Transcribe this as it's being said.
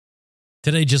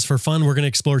Today, just for fun, we're going to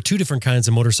explore two different kinds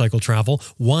of motorcycle travel.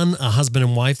 One, a husband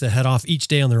and wife that head off each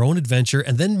day on their own adventure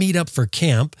and then meet up for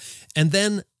camp. And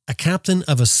then a captain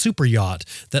of a super yacht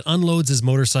that unloads his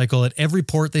motorcycle at every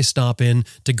port they stop in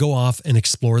to go off and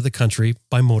explore the country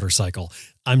by motorcycle.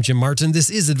 I'm Jim Martin.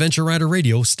 This is Adventure Rider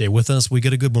Radio. Stay with us. We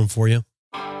got a good one for you.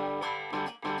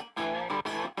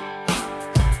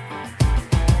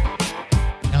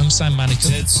 Sam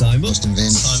Manikin, Simon, Austin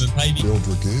Vince, Simon Pavey, Bill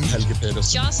Dragoo, Helga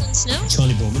Pedersen, Jocelyn Snow,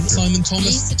 Charlie Borman, Simon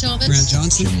Thomas, Lisa Thomas, Grant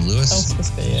Johnson, Jimmy Lewis,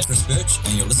 Elspeth Bear, Chris Birch,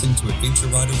 and you're listening to Adventure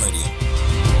Rider Radio.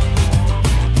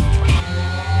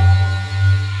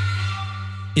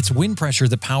 It's wind pressure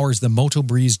that powers the Moto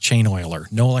Breeze chain oiler.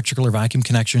 No electrical or vacuum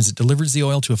connections. It delivers the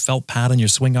oil to a felt pad on your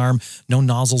swing arm. No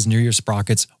nozzles near your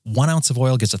sprockets. 1 ounce of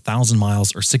oil gets 1,000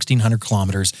 miles or 1,600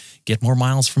 kilometers. Get more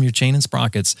miles from your chain and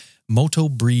sprockets.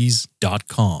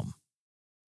 MotoBreeze.com.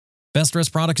 Best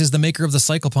Rest Products is the maker of the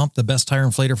Cycle Pump, the best tire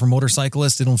inflator for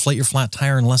motorcyclists. It'll inflate your flat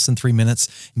tire in less than 3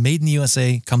 minutes. Made in the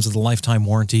USA, comes with a lifetime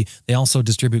warranty. They also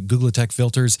distribute Googletech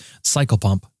filters.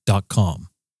 CyclePump.com.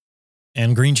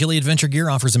 And Green Chili Adventure Gear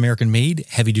offers American-made,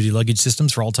 heavy-duty luggage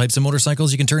systems for all types of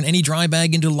motorcycles. You can turn any dry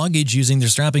bag into luggage using their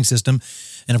strapping system.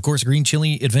 And, of course, Green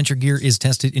Chili Adventure Gear is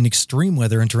tested in extreme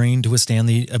weather and terrain to withstand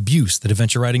the abuse that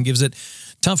adventure riding gives it.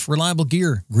 Tough, reliable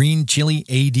gear.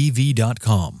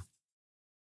 GreenChiliADV.com.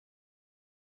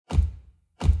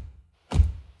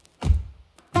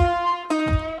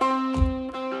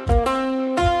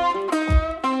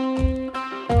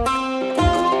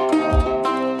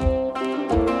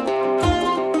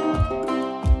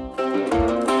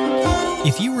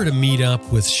 If you were to meet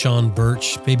up with Sean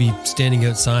Birch, maybe standing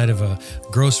outside of a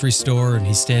grocery store and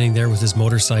he's standing there with his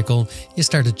motorcycle, you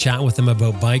start to chat with him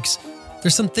about bikes,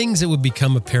 there's some things that would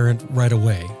become apparent right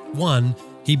away. One,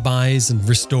 he buys and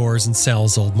restores and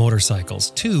sells old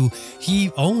motorcycles. Two,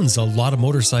 he owns a lot of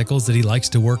motorcycles that he likes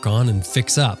to work on and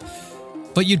fix up.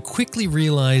 But you'd quickly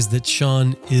realize that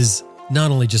Sean is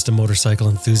not only just a motorcycle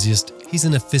enthusiast, he's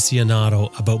an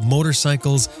aficionado about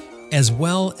motorcycles as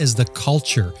well as the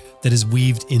culture that is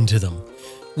weaved into them.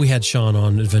 We had Sean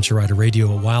on Adventure Rider Radio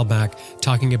a while back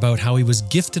talking about how he was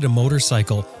gifted a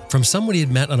motorcycle from someone he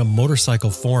had met on a motorcycle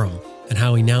forum and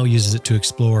how he now uses it to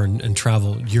explore and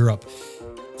travel Europe.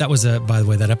 That was by the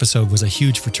way, that episode was a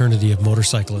huge fraternity of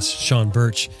motorcyclists, Sean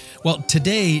Birch. Well,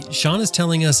 today, Sean is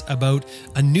telling us about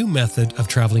a new method of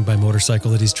traveling by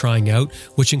motorcycle that he's trying out,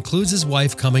 which includes his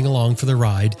wife coming along for the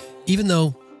ride, even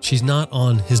though she's not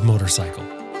on his motorcycle.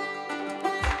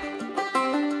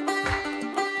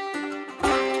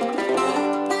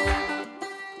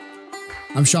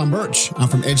 I'm Sean Birch. I'm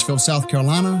from Edgefield, South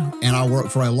Carolina, and I work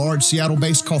for a large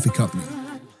Seattle-based coffee company.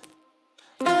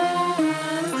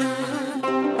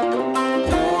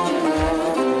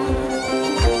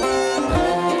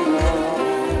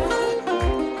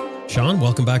 Sean,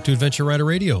 welcome back to Adventure Rider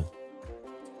Radio.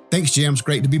 Thanks, Jim. It's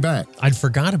great to be back. I'd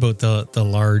forgot about the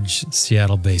large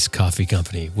Seattle-based coffee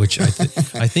company, which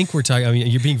I think we're talking. I mean,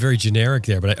 you're being very generic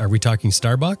there, but are we talking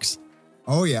Starbucks?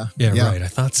 Oh, yeah. Yeah, right. I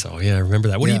thought so. Yeah, I remember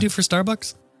that. What do you do for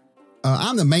Starbucks?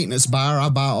 I'm the maintenance buyer. I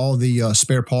buy all the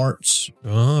spare parts.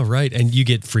 Oh, right. And you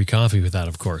get free coffee with that,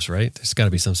 of course, right? There's got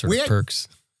to be some sort of perks.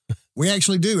 We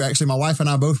actually do. Actually, my wife and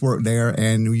I both work there,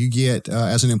 and you get,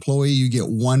 as an employee, you get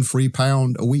 1 free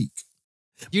pound a week.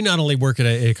 You not only work at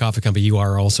a coffee company, you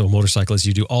are also a motorcyclist.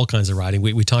 You do all kinds of riding.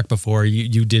 We talked before,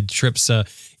 you did trips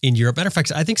in Europe. Matter of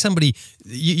fact, I think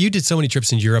you did so many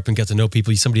trips in Europe and got to know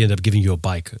people. Somebody ended up giving you a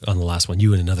bike on the last one,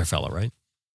 you and another fellow, right?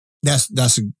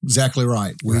 That's exactly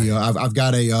right. I've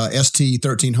got a ST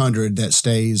 1300 that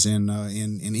stays in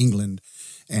England,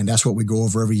 and that's what we go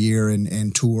over every year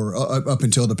and tour up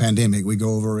until the pandemic. We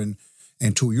go over and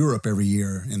tour Europe every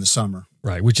year in the summer.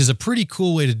 Right, which is a pretty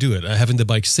cool way to do it. Having the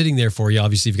bike sitting there for you.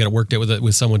 Obviously, you've got it worked out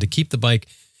with someone to keep the bike.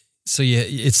 So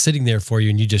it's sitting there for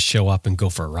you and you just show up and go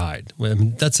for a ride. I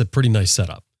mean, that's a pretty nice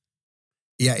setup.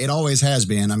 Yeah, it always has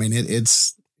been. I mean,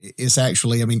 it's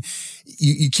actually, I mean,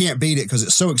 you can't beat it because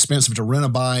it's so expensive to rent a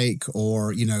bike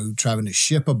or, trying to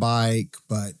ship a bike,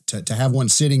 but to have one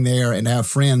sitting there and to have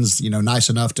friends, nice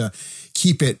enough to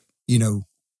keep it,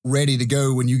 ready to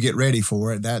go when you get ready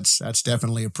for it. That's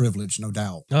definitely a privilege, no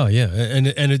doubt. Oh yeah. And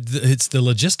it's the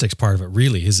logistics part of it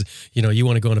really is, you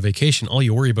want to go on a vacation. All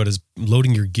you worry about is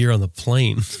loading your gear on the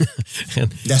plane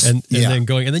and then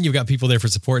going, and then you've got people there for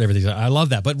support and everything. I love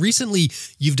that. But recently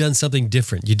you've done something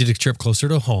different. You did a trip closer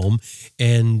to home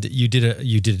and you did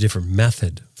a different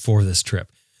method for this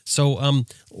trip. So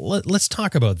let's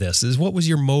talk about this. What was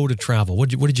your mode of travel? What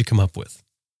did you come up with?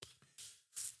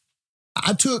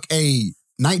 I took a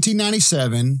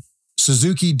 1997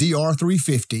 Suzuki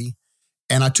DR350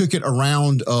 and I took it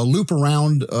around, loop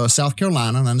around South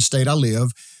Carolina, in the state I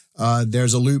live.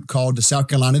 There's a loop called the South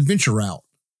Carolina Adventure Route.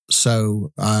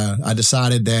 So I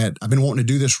decided that I've been wanting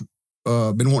to do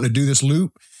this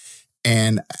loop.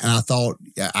 And I thought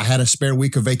I had a spare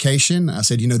week of vacation. I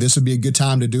said, this would be a good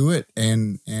time to do it.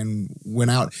 And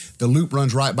went out. The loop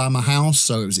runs right by my house,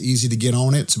 so it was easy to get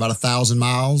on it. It's about 1,000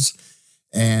 miles.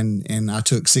 And I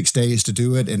took 6 days to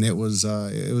do it. And it was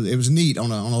neat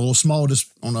on a little small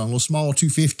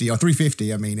 250 or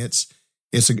 350. I mean, it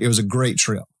was a great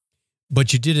trip.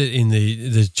 But you did it in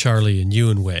the Charlie and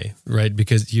Ewan way, right?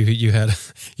 Because you had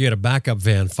a backup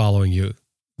van following you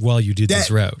while you did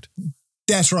this route.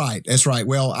 That's right.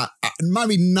 Well, I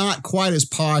maybe not quite as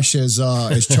posh as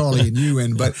Charlie and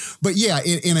Ewan, but yeah,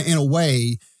 in a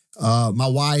way, my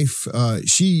wife,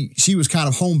 she was kind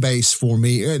of home base for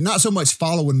me. Not so much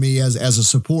following me as a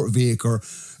support vehicle,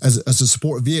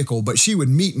 but she would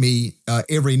meet me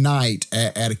every night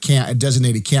at a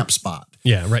designated camp spot.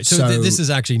 Yeah, right. So this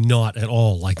is actually not at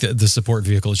all like the support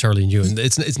vehicle of Charlie and Ewan.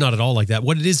 It's not at all like that.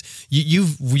 What it is,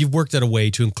 you've worked out a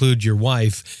way to include your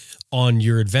wife on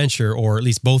your adventure, or at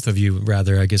least both of you,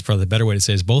 rather, I guess probably the better way to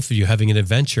say is both of you having an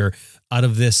adventure out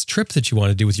of this trip that you want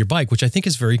to do with your bike, which I think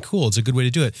is very cool. It's a good way to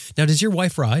do it. Now, does your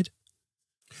wife ride?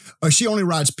 She only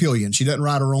rides pillion. She doesn't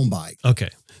ride her own bike.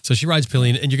 Okay. So she rides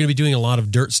pillion, and you're going to be doing a lot of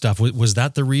dirt stuff. Was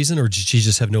that the reason, or did she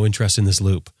just have no interest in this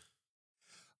loop?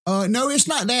 No, it's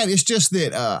not that. It's just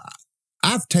that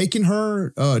I've taken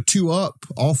her up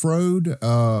off-road.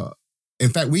 In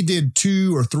fact, we did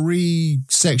 2 or 3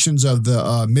 sections of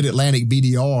the Mid-Atlantic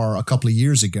BDR a couple of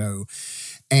years ago.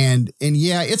 And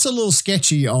yeah, it's a little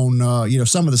sketchy on,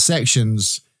 some of the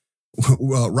sections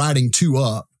riding 2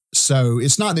 up. So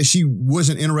it's not that she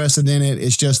wasn't interested in it.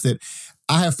 It's just that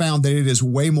I have found that it is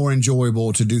way more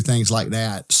enjoyable to do things like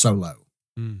that solo.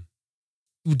 Mm.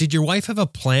 Did your wife have a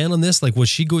plan on this? Like, was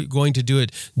she going to do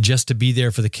it just to be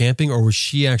there for the camping, or was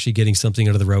she actually getting something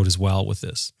out of the road as well with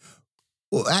this?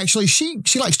 Well, actually, she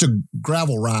likes to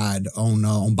gravel ride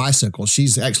on bicycles.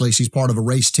 She's part of a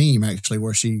race team, actually,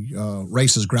 where she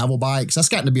races gravel bikes. That's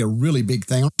gotten to be a really big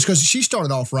thing because she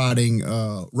started off riding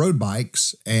road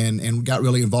bikes and got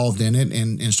really involved in it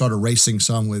and started racing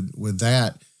some with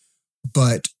that.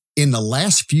 But in the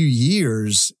last few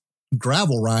years,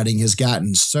 gravel riding has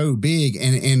gotten so big,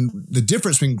 and the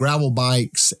difference between gravel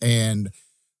bikes and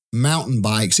mountain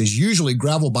bikes is usually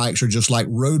gravel bikes are just like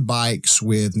road bikes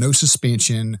with no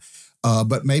suspension,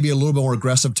 but maybe a little bit more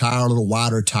aggressive tire, a little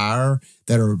wider tire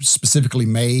that are specifically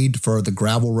made for the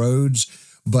gravel roads,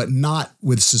 but not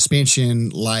with suspension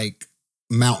like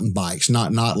mountain bikes.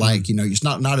 Not like, it's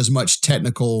not as much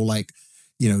technical, like,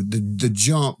 the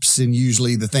jumps and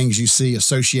usually the things you see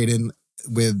associated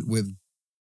with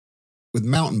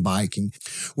mountain biking.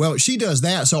 Well, she does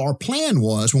that. So our plan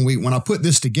was when I put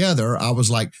this together, I was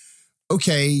like,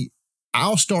 okay,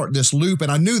 I'll start this loop. And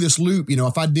I knew this loop,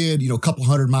 if I did, a couple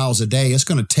 100 miles a day, it's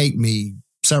going to take me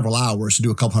several hours to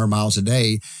do a couple 100 miles a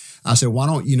day. I said, why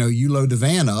don't, you load the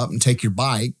van up and take your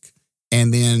bike.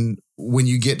 And then when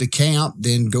you get to camp,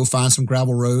 then go find some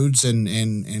gravel roads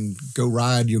and go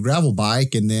ride your gravel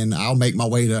bike. And then I'll make my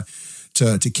way to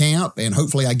camp, and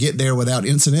hopefully I get there without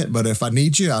incident. But if I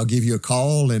need you, I'll give you a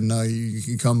call, and you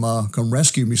can come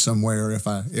rescue me somewhere if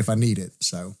I need it.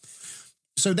 So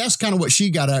that's kind of what she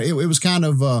got out. It was kind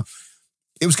of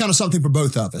something for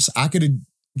both of us. I could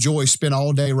enjoy spend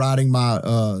all day riding my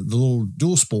the little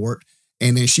dual sport,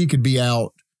 and then she could be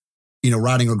out,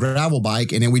 riding a gravel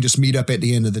bike, and then we just meet up at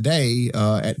the end of the day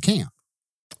at camp.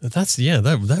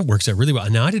 That works out really well.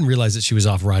 Now, I didn't realize that she was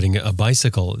off riding a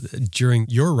bicycle during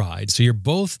your ride. So you're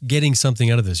both getting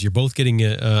something out of this. You're both getting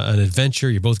an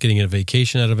adventure. You're both getting a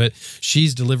vacation out of it.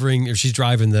 She's driving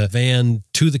the van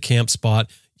to the camp spot.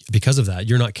 Because of that,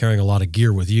 you're not carrying a lot of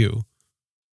gear with you.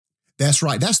 That's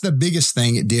right. That's the biggest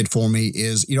thing it did for me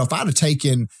is, if I'd have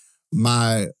taken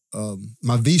my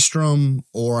V-Strom,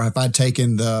 or if I'd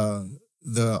taken the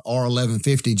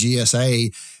R1150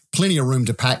 GSA, plenty of room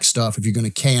to pack stuff if you're going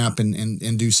to camp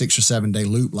and do 6 or 7 day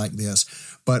loop like this.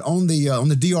 But on the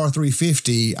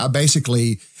DR350,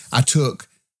 I took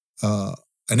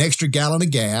an extra gallon of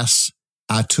gas.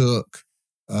 I took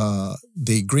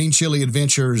the Green Chili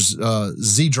Adventures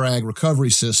Z-Drag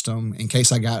recovery system in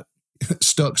case I got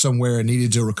stuck somewhere and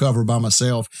needed to recover by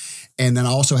myself. And then I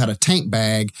also had a tank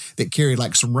bag that carried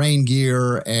like some rain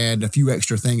gear and a few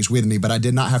extra things with me, but I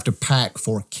did not have to pack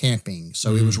for camping.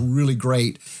 So It was really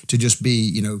great to just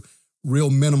be, real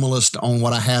minimalist on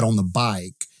what I had on the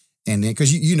bike. And then,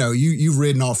 because you've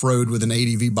ridden off road with an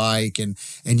ADV bike and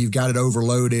you've got it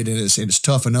overloaded and it's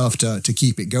tough enough to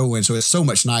keep it going. So it's so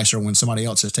much nicer when somebody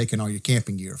else has taken all your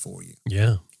camping gear for you.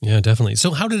 Yeah. Yeah, definitely.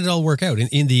 So how did it all work out?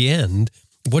 In the end,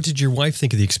 what did your wife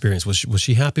think of the experience? Was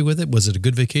she happy with it? Was it a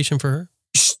good vacation for her?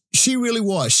 She really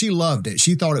was. She loved it.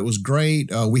 She thought it was great.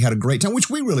 We had a great time, which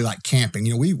we really like camping.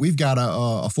 You know, we've got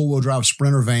a 4-wheel drive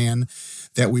Sprinter van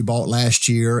that we bought last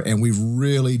year, and we've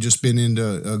really just been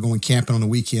into going camping on the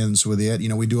weekends with it. You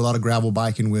know, we do a lot of gravel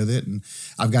biking with it, and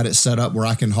I've got it set up where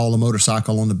I can haul a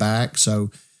motorcycle on the back,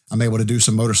 so I'm able to do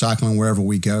some motorcycling wherever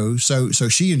we go. So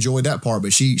she enjoyed that part,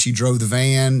 but she drove the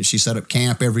van. She set up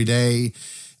camp every day.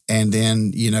 And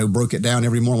then, you know, broke it down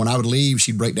every morning. When I would leave,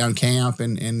 she'd break down camp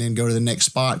and then go to the next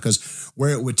spot. Because where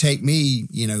it would take me,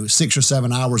 you know, 6 or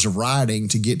 7 hours of riding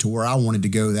to get to where I wanted to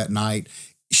go that night,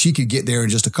 she could get there in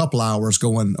just a couple hours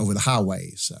going over the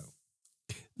highway. So,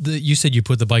 You said you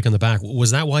put the bike on the back.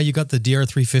 Was that why you got the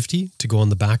DR350 to go on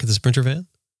the back of the Sprinter van?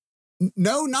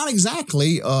 No, not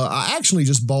exactly. I actually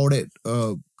just bought it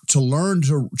to learn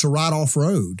to ride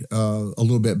off-road a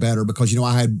little bit better, because, you know,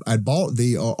 I'd bought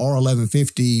the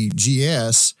R1150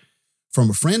 GS from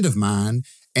a friend of mine,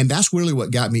 and that's really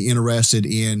what got me interested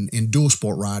in dual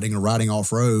sport riding or riding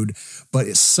off-road. But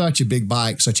it's such a big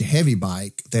bike, such a heavy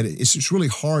bike, that it's really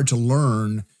hard to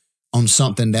learn on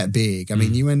something that big. I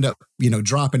mean, you end up, you know,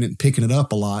 dropping it and picking it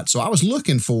up a lot. So I was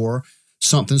looking for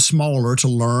something smaller to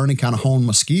learn and kind of hone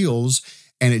my skills.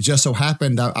 And it just so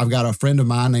happened I've got a friend of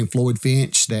mine named Floyd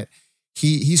Finch that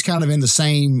he's kind of in the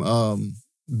same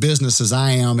business as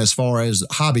I am as far as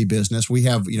hobby business. We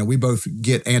have, you know, we both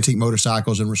get antique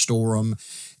motorcycles and restore them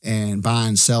and buy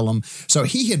and sell them. So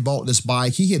he had bought this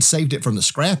bike. He had saved it from the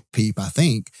scrap heap, I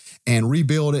think, and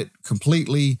rebuilt it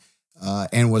completely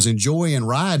and was enjoying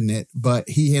riding it. But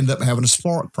he ended up having a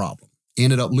spark problem,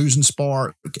 ended up losing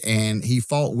spark, and he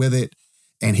fought with it.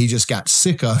 And he just got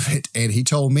sick of it. And he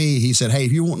told me, he said, hey,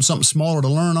 if you want something smaller to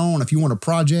learn on, if you want a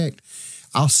project,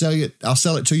 I'll sell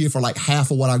it to you for like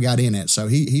half of what I got in it. So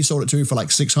he sold it to me for like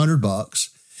 $600.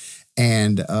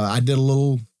 And I did a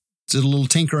little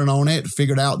tinkering on it,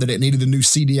 figured out that it needed a new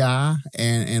CDI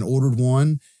and ordered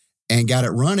one and got it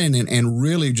running and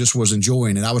really just was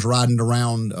enjoying it. I was riding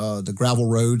around the gravel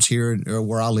roads here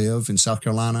where I live in South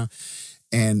Carolina,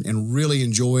 and really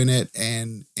enjoying it,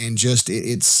 and just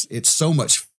it's so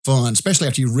much fun, especially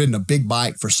after you've ridden a big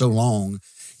bike for so long.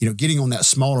 You know, getting on that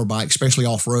smaller bike, especially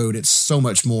off road, it's so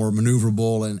much more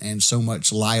maneuverable and so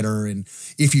much lighter. And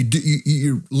if you do,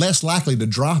 you're less likely to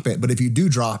drop it. But if you do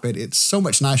drop it, it's so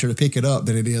much nicer to pick it up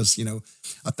than it is, you know,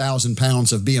 1,000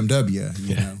 pounds of BMW.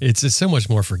 You know? It's so much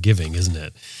more forgiving, isn't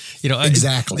it? You know,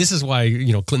 exactly. This is why,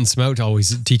 you know, Clinton Smout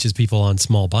always teaches people on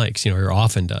small bikes, you know, or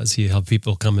often does. He'll have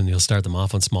people come and he'll start them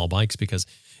off on small bikes because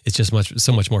it's just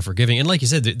so much more forgiving. And like you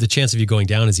said, the chance of you going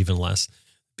down is even less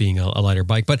being a lighter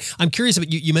bike. But I'm curious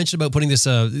about, you mentioned about putting this,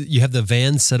 you have the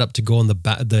van set up to go on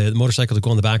the motorcycle to go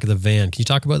on the back of the van. Can you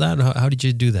talk about that? How did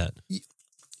you do that?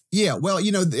 Yeah, well,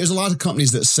 you know, there's a lot of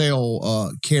companies that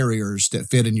sell carriers that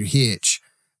fit in your hitch.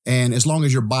 And as long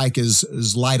as your bike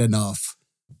is light enough,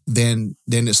 then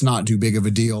it's not too big of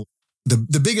a deal.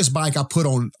 The biggest bike I put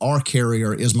on our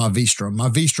carrier is my V-Strom. My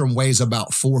V-Strom weighs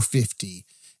about 450.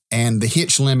 And the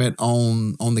hitch limit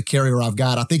on the carrier I've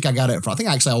got, I think I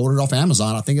ordered it off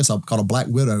Amazon. I think it's called a Black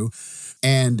Widow.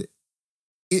 And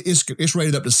it's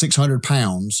rated up to 600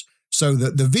 pounds. So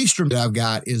the V-Strom that I've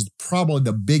got is probably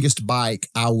the biggest bike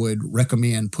I would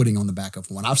recommend putting on the back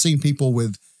of one. I've seen people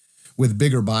with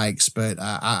bigger bikes, but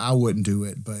I wouldn't do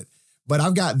it. But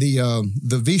I've got the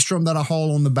V-Strom that I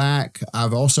haul on the back.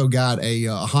 I've also got a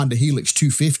Honda Helix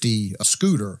 250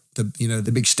 scooter,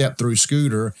 the big step-through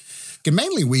scooter. And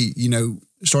mainly we,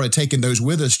 started taking those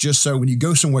with us just so when you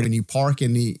go somewhere and you park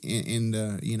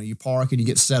you park and you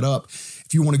get set up,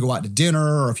 if you want to go out to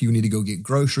dinner or if you need to go get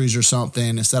groceries or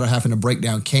something, instead of having to break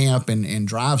down camp and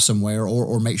drive somewhere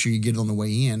or make sure you get it on the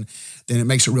way in, then it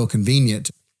makes it real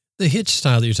convenient. The hitch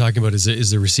style that you're talking about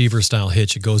is the receiver style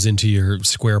hitch. It goes into your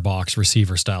square box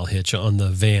receiver style hitch on the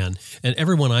van. And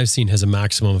everyone I've seen has a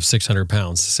maximum of 600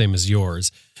 pounds, the same as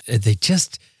yours.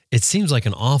 It seems like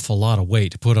an awful lot of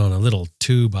weight to put on a little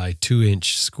 2 by 2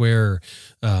 inch square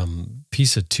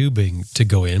piece of tubing to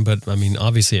go in. But I mean,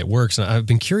 obviously it works. And I've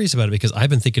been curious about it because I've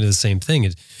been thinking of the same thing.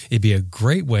 It'd be a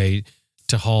great way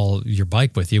to haul your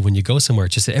bike with you when you go somewhere.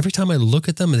 It's just that every time I look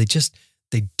at them,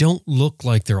 they don't look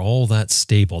like they're all that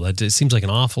stable. It seems like an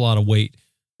awful lot of weight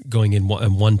going in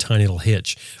one tiny little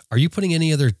hitch. Are you putting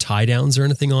any other tie downs or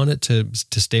anything on it to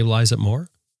stabilize it more?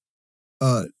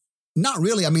 Not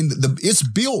really. I mean, it's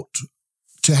built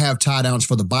to have tie downs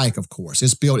for the bike, of course.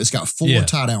 It's got 4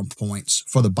 tie down points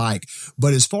for the bike.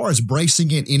 But as far as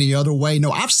bracing it any other way,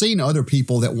 no, I've seen other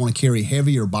people that want to carry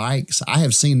heavier bikes. I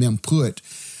have seen them put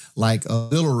like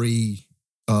auxiliary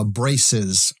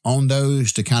braces on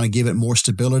those to kind of give it more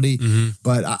stability.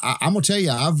 But I'm gonna tell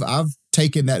you, I've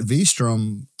taken that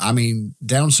V-Strom, I mean,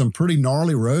 down some pretty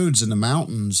gnarly roads in the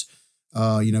mountains,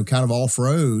 kind of off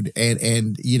road,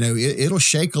 and it'll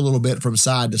shake a little bit from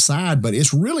side to side, but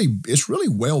it's really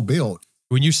well built.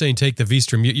 When you're saying take the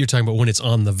V-Strom, you're talking about when it's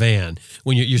on the van.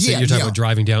 When you're talking about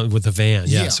driving down with the van.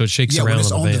 Yeah. So it shakes around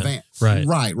on the van.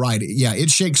 Right. Yeah. It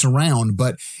shakes around,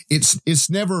 but it's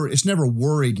never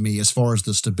worried me as far as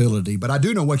the stability, but I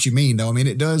do know what you mean though. I mean,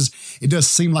 it does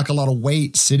seem like a lot of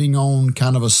weight sitting on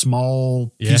kind of a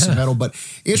small piece of metal, but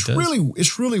it's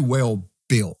really well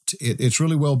built. It's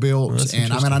really well built.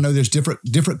 And I mean, I know there's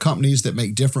different companies that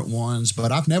make different ones,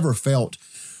 but I've never felt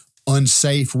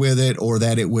unsafe with it, or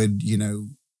that it would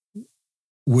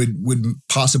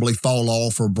possibly fall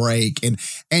off or break. And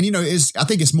I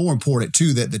think it's more important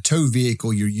too that the tow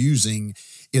vehicle you're using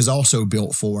is also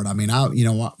built for it. I mean,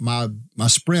 my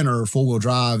Sprinter 4-wheel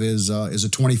drive is a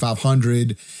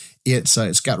 2500.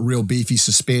 It's got real beefy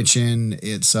suspension.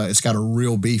 It's got a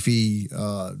real beefy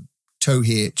tow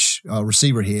hitch,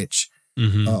 receiver hitch.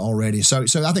 Already. So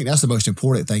I think that's the most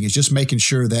important thing, is just making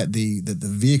sure that the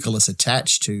vehicle it's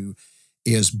attached to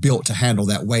is built to handle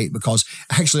that weight. Because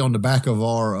actually on the back of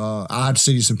our, I had to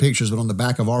send you some pictures, but on the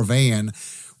back of our van,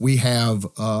 we have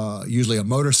usually a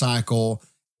motorcycle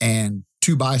and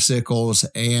 2 bicycles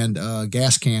and a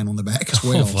gas can on the back as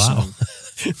well. Oh, wow.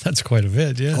 So, that's quite a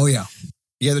bit. Yeah. Oh yeah.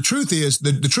 Yeah. The truth is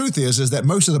that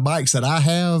most of the bikes that I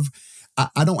have,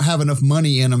 I don't have enough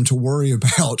money in them to worry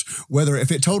about whether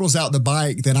if it totals out the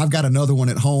bike, then I've got another one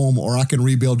at home, or I can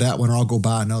rebuild that one, or I'll go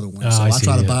buy another one. So I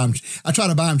try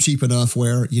to buy them cheap enough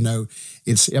where,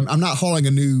 I'm not hauling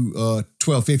a new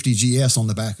 1250 GS on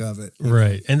the back of it.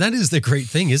 Right. And that is the great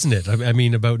thing, isn't it? I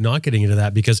mean, about not getting into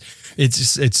that, because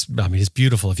it's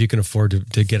beautiful. If you can afford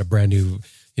to get a brand new,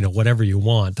 whatever you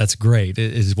want, that's great.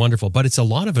 It is wonderful, but it's a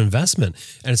lot of investment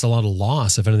and it's a lot of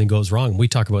loss if anything goes wrong. We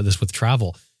talk about this with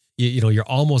travel. You're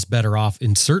almost better off,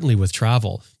 and certainly with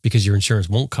travel, because your insurance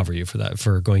won't cover you for that,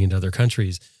 for going into other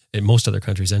countries, in most other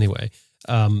countries anyway.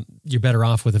 You're better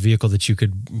off with a vehicle that you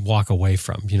could walk away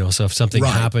from, so if something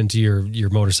happened to your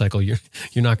motorcycle, you're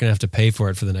not going to have to pay for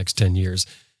it for the next 10 years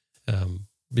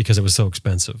because it was so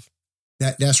expensive.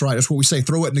 That's right. That's what we say,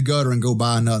 throw it in the gutter and go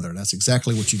buy another. That's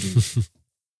exactly what you do.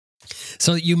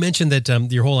 So you mentioned that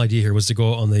your whole idea here was to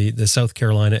go on the South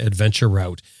Carolina Adventure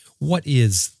Route. What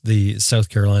is the South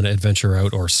Carolina Adventure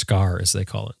Route, or SCAR as they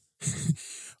call it?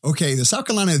 Okay, the South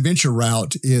Carolina Adventure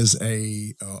Route is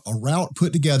a route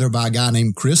put together by a guy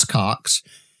named Chris Cox.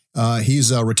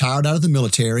 He's retired out of the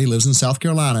military, lives in South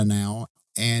Carolina now,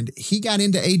 and he got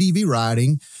into ADV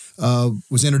riding,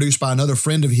 was introduced by another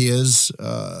friend of his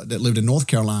that lived in North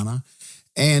Carolina.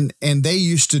 And they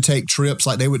used to take trips,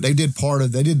 like they did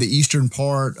the eastern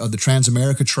part of the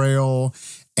Transamerica Trail,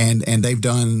 and they've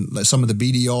done some of the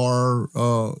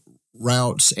BDR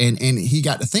routes. And he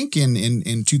got to thinking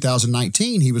in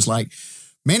 2019, he was like,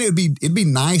 man, it'd be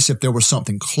nice if there was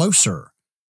something closer,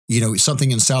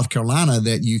 something in South Carolina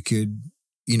that you could,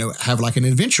 have like an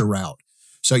adventure route.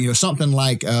 So, something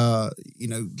like,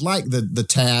 like the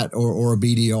TAT or a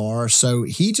BDR. So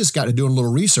he just got to do a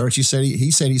little research. He said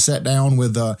he sat down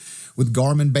with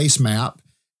Garmin Base Map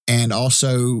and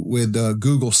also with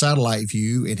Google Satellite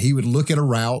View, and he would look at a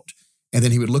route, and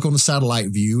then he would look on the satellite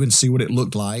view and see what it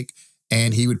looked like,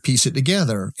 and he would piece it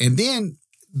together. And then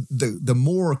the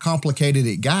more complicated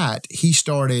it got, he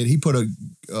put a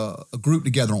group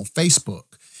together on Facebook.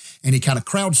 And he kind of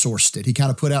crowdsourced it. He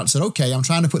kind of put out and said, okay, I'm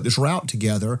trying to put this route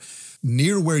together.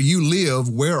 Near where you live,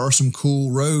 where are some cool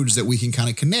roads that we can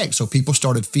kind of connect? So people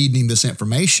started feeding him this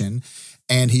information,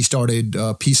 and he started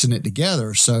piecing it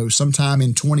together. So sometime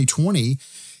in 2020,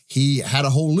 he had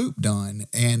a whole loop done.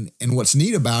 And what's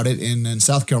neat about it, in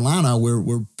South Carolina,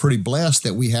 we're pretty blessed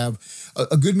that we have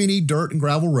a good many dirt and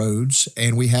gravel roads,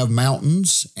 and we have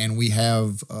mountains, and we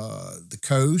have the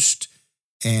coast,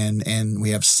 and we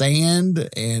have sand,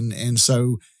 and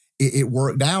so it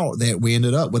worked out that we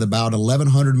ended up with about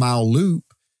 1,100 mile loop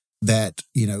that,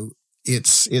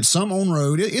 it's some on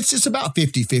road. It's about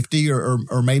 50-50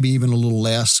 or maybe even a little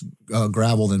less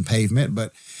gravel than pavement,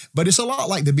 but it's a lot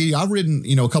like the BDR. I've ridden,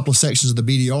 a couple of sections of the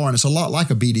BDR, and it's a lot like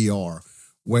a BDR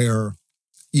where,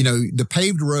 the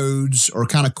paved roads are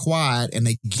kind of quiet and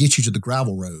they get you to the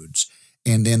gravel roads.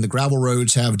 And then the gravel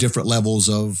roads have different levels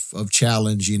of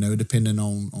challenge, depending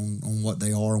on what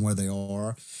they are and where they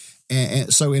are.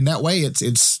 And so in that way,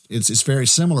 it's very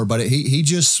similar. But he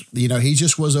just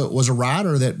was a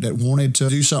rider that wanted to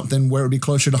do something where it would be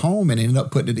closer to home, and ended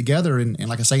up putting it together. And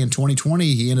like I say, in 2020,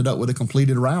 he ended up with a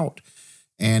completed route,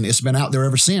 and it's been out there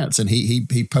ever since. And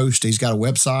he posts. He's got a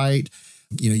website.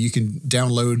 You can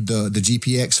download the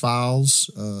GPX files,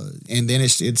 and then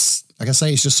it's like I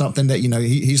say, it's just something that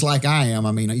he's like I am.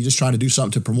 I mean, you just trying to do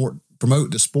something to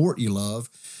promote the sport you love,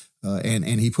 and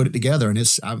he put it together, and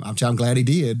I'm glad he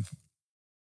did.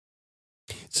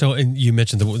 So, and you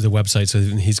mentioned the website, so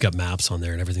he's got maps on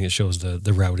there and everything that shows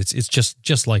the route. It's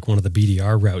just like one of the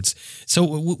BDR routes. So,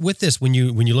 with this, when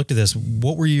you looked at this,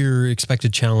 what were your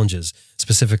expected challenges,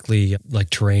 specifically like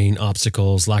terrain,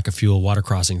 obstacles, lack of fuel, water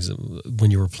crossings,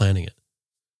 when you were planning it?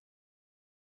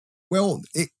 Well,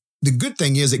 the good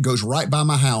thing is it goes right by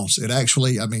my house. It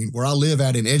actually, I mean, where I live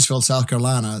at in Edgefield, South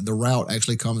Carolina, the route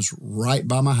actually comes right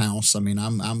by my house. I mean,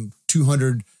 I'm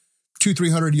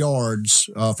 200-300 yards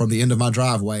from the end of my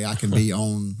driveway. I can be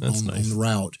on the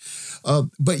route.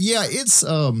 But yeah, it's,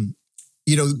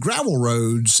 gravel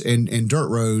roads and dirt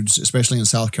roads, especially in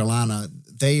South Carolina,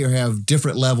 they have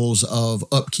different levels of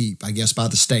upkeep, I guess, by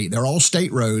the state. They're all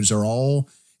state roads. They're all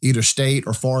either state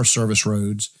or Forest Service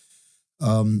roads.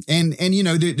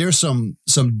 There's some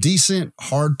decent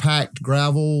hard packed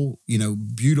gravel,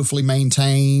 beautifully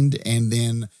maintained. And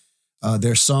then,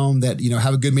 there's some that,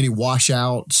 have a good many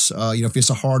washouts. If it's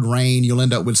a hard rain, you'll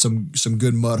end up with some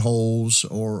good mud holes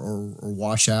or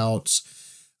washouts.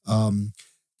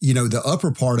 The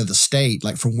upper part of the state,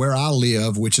 like from where I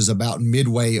live, which is about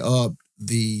midway up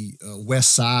the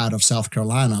west side of South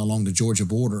Carolina along the Georgia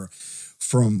border,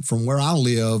 from where I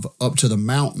live up to the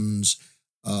mountains,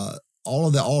 all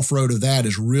of the off-road of that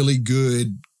is really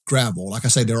good gravel. Like I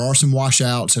say, there are some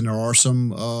washouts and there are some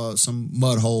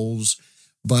mud holes,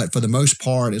 but for the most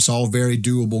part, it's all very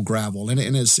doable gravel. And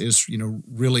it's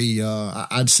really,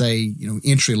 I'd say,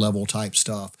 entry-level type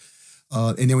stuff.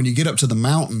 And then when you get up to the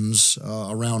mountains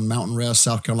around Mountain Rest,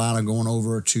 South Carolina, going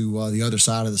over to the other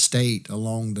side of the state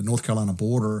along the North Carolina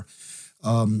border,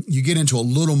 you get into a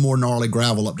little more gnarly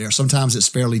gravel up there. Sometimes it's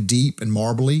fairly deep and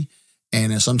marbly.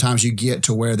 And sometimes you get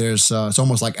to where there's, it's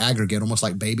almost like aggregate, almost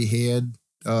like baby head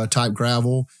type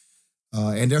gravel.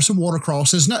 And there's some water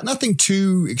crosses, nothing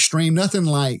too extreme, nothing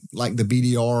like the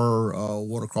BDR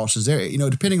water crosses there.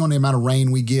 Depending on the amount of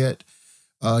rain we get,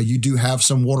 you do have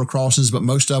some water crossings, but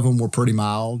most of them were pretty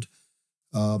mild.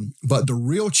 But the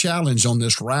real challenge on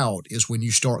this route is when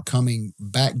you start coming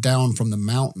back down from the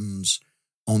mountains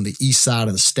on the east side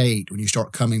of the state, when you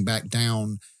start coming back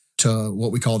down to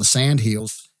what we call the sand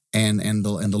hills and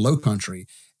the low country.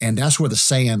 And that's where the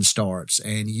sand starts.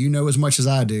 And as much as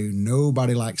I do,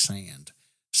 nobody likes sand.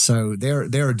 So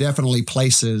there are definitely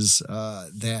places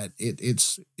that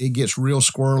it gets real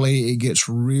squirrely. It gets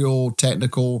real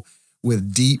technical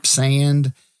with deep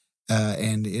sand.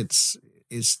 And it's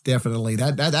definitely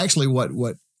that actually what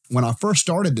when I first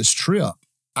started this trip,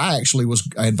 I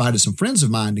invited some friends of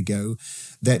mine to go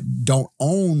that don't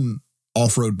own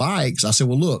off-road bikes. I said,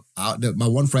 well, look, my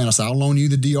one friend, I said, I'll loan you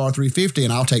the DR350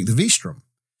 and I'll take the V-Strom.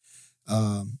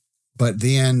 But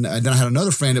then I had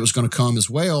another friend that was going to come as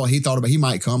well. He thought he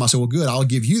might come. I said, well, good, I'll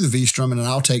give you the V-Strom and then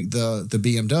I'll take the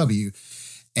BMW.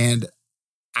 And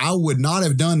I would not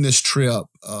have done this trip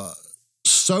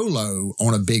solo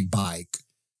on a big bike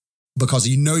because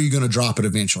you're going to drop it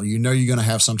eventually. You're going to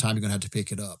have some time you're going to have to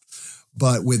pick it up.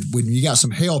 But when you got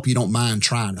some help, you don't mind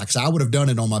trying. Like I said, I would have done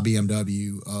it on my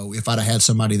BMW if I'd have had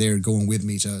somebody there going with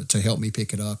me to help me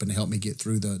pick it up and to help me get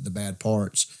through the bad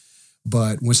parts.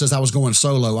 But since I was going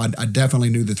solo, I definitely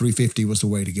knew the 350 was the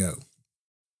way to go.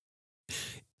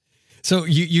 So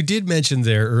you did mention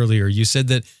there earlier, you said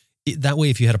that way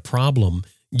if you had a problem,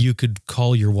 you could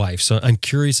call your wife. So I'm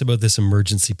curious about this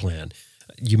emergency plan.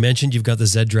 You mentioned you've got the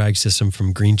Z-Drag system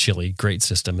from Green Chili. Great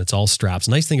system. It's all straps.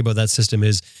 Nice thing about that system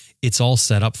is it's all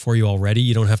set up for you already.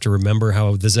 You don't have to remember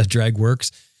how the Z-Drag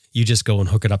works. You just go and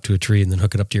hook it up to a tree and then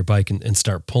hook it up to your bike and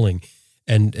start pulling.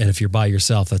 And if you're by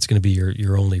yourself, that's going to be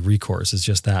your only recourse. It's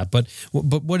just that. But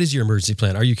what is your emergency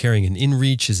plan? Are you carrying an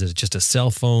InReach? Is it just a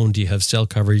cell phone? Do you have cell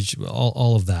coverage?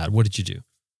 All of that. What did you do?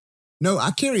 No,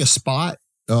 I carry a Spot.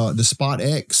 The Spot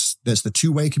X, that's the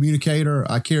two-way communicator.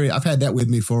 I've had that with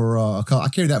me I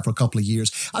carried that for a couple of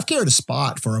years. I've carried a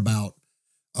Spot for about,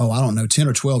 10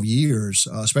 or 12 years,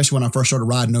 especially when I first started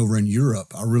riding over in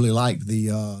Europe. I really liked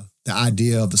the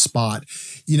idea of the Spot,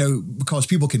 because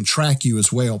people can track you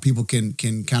as well. People can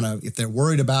kind of, if they're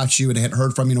worried about you and they hadn't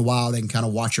heard from you in a while, they can kind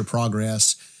of watch your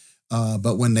progress.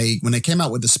 But when they came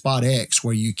out with the Spot X,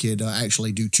 where you could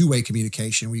actually do two-way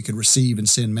communication, where you could receive and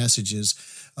send messages,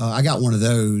 I got one of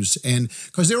those. And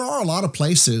because there are a lot of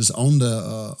places on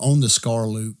the Scar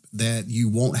Loop that you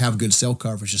won't have good cell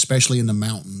coverage, especially in the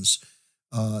mountains.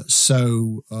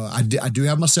 So I do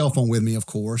have my cell phone with me, of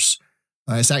course.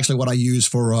 It's actually what I use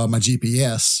for my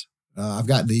GPS. I've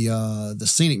got the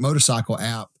Scenic Motorcycle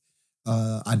app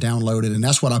I downloaded, and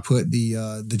that's what I put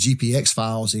the GPX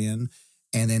files in,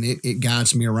 and then it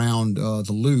guides me around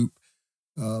the loop.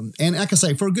 And like I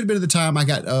say, for a good bit of the time, I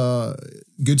got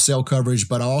good cell coverage,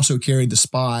 but I also carried the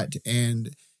Spot. And,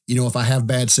 if I have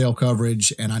bad cell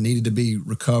coverage and I needed to be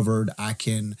recovered, I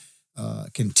can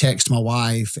text my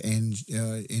wife and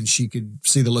she could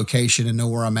see the location and know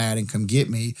where I'm at and come get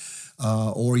me.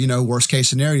 Or, worst case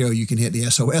scenario, you can hit the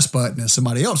SOS button and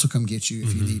somebody else will come get you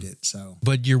if you need it. So,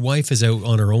 but your wife is out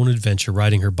on her own adventure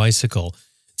riding her bicycle.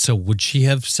 So would she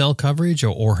have cell coverage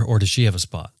or does she have a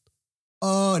Spot?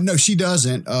 No, she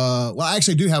doesn't. Well, I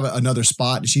actually do have another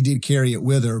Spot. She did carry it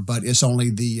with her, but it's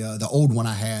only the old one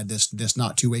I had. That's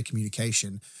not two-way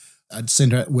communication. I'd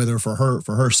send it with her for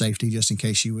her safety, just in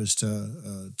case she was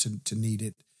to need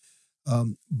it.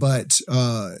 But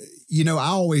I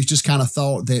always just kind of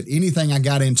thought that anything I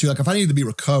got into, like if I needed to be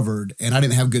recovered and I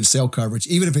didn't have good cell coverage,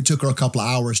 even if it took her a couple of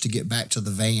hours to get back to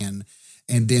the van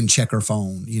and then check her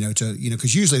phone,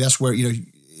 because usually that's where,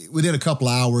 within a couple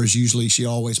of hours, usually she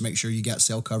always makes sure you got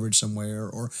cell coverage somewhere,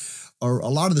 or a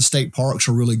lot of the state parks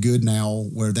are really good now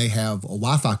where they have a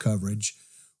Wi-Fi coverage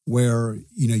where,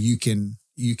 you can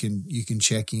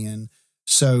check in.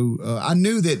 So I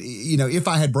knew that, if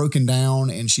I had broken down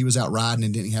and she was out riding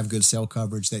and didn't have good cell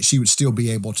coverage, that she would still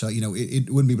be able to, it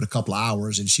wouldn't be but a couple of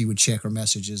hours and she would check her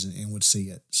messages and would see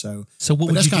it. So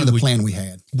that's kind of the plan we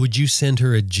had. Would you send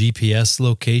her a GPS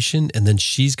location and then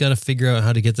she's got to figure out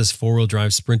how to get this 4-wheel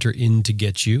drive Sprinter in to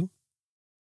get you?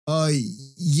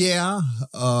 Yeah,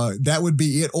 that would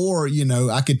be it. Or,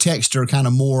 I could text her kind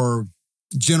of more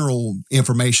general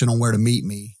information on where to meet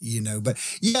me, but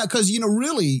yeah, because,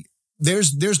 really,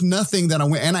 there's nothing that I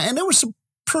went, and there were some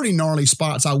pretty gnarly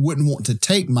spots I wouldn't want to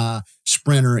take my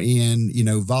Sprinter in,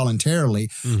 voluntarily,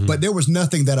 but there was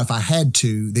nothing that if I had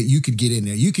to, that you could get in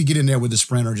there. You could get in there with the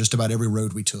Sprinter just about every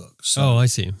road we took. So, I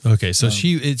see. Okay. So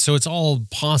so it's all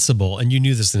possible. And you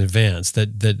knew this in advance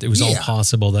that it was all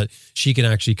possible that she could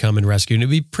actually come and rescue. And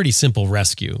it'd be pretty simple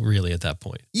rescue really at that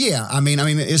point. Yeah. I mean,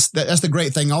 that's the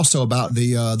great thing also about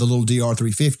the little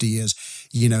DR350 is,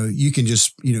 you can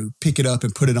just, pick it up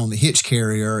and put it on the hitch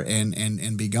carrier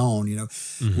and be gone.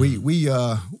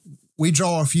 We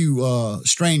draw a few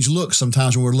strange looks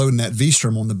sometimes when we're loading that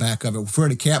V-Strom on the back of it. If we're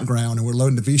at a campground and we're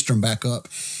loading the V-Strom back up,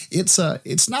 it's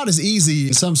not as easy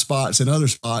in some spots and other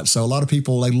spots. So a lot of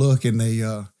people, they look and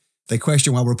they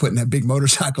question why we're putting that big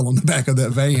motorcycle on the back of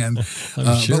that van.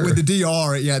 Sure. But with the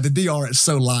DR, it's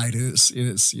so light. It's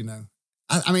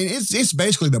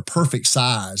basically the perfect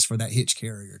size for that hitch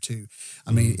carrier too.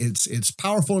 I mean, it's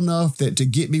powerful enough that to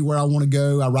get me where I want to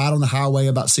go. I ride on the highway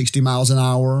about 60 miles an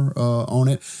hour on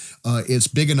it. It's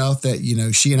big enough that,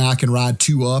 she and I can ride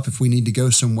two up if we need to go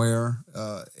somewhere.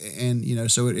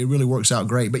 So it really works out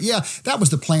great. But yeah, that was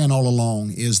the plan all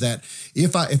along, is that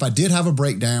if I did have a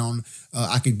breakdown,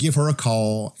 I could give her a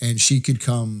call and she could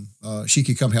come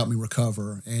help me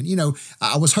recover. And,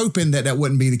 I was hoping that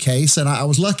wouldn't be the case. And I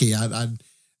was lucky. I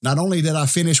not only did I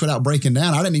finish without breaking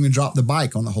down, I didn't even drop the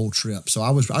bike on the whole trip. So I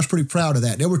was pretty proud of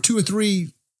that. There were two or three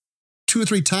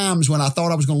times when I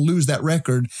thought I was going to lose that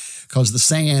record because the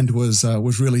sand was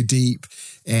really deep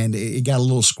and it got a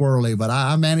little squirrely, but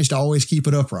I managed to always keep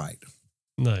it upright.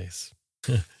 Nice.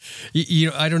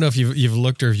 I don't know if you've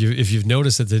looked or if you've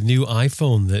noticed that the new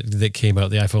iPhone that came out,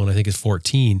 the iPhone I think is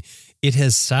 14, it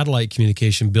has satellite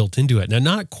communication built into it. Now,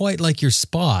 not quite like your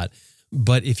Spot,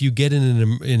 but if you get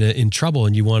in trouble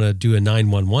and you want to do a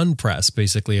 911 press,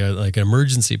 basically like an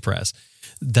emergency press,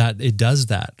 that it does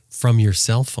that from your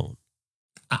cell phone.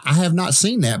 I have not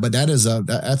seen that, but that's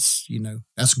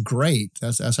great.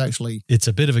 That's actually, it's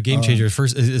a bit of a game changer.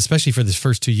 First, especially for the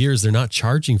first 2 years, they're not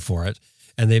charging for it,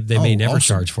 and they may never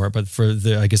charge for it. But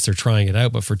I guess they're trying it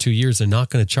out. But for 2 years, they're not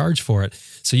going to charge for it.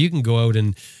 So you can go out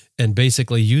and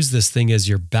basically use this thing as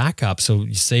your backup. So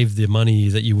you save the money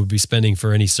that you would be spending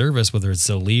for any service, whether it's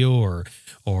Leo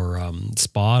or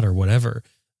Spot or whatever,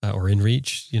 or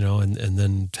InReach, and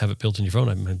then have it built in your phone.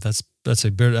 I mean, that's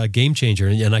a game changer.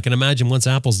 And I can imagine once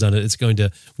Apple's done it, it's going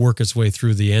to work its way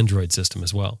through the Android system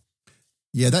as well.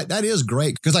 Yeah, that is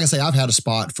great. Because like I say, I've had a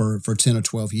Spot for 10 or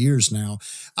 12 years now.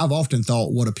 I've often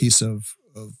thought what a piece of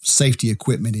safety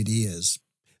equipment it is.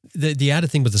 The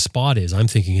added thing with the Spot is, I'm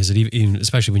thinking, is that even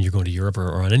especially when you're going to Europe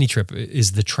or on any trip,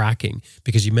 is the tracking,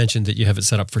 because you mentioned that you have it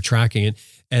set up for tracking it,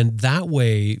 and that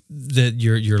way that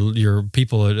your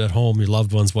people at home, your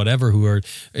loved ones, whatever, who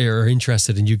are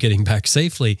interested in you getting back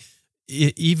safely,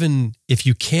 even if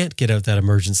you can't get out that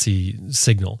emergency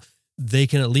signal, they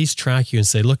can at least track you and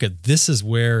say, look, this is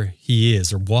where he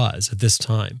is or was at this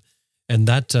time, and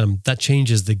that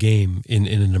changes the game in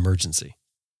an emergency.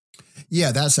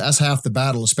 Yeah, that's half the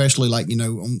battle, especially like,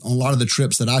 on a lot of the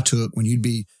trips that I took when you'd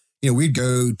be, we'd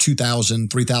go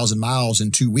 2,000, 3,000 miles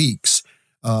in 2 weeks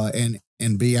and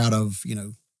be out of,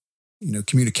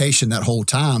 communication that whole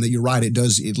time. That you're right. It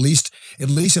does at least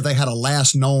if they had a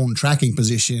last known tracking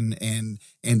position and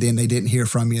then they didn't hear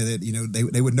from you, that,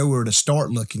 they would know where to start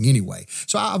looking anyway.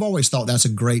 So I've always thought that's a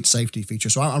great safety feature.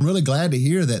 So I'm really glad to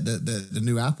hear that the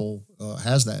new Apple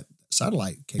has that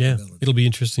satellite capability. Yeah, it'll be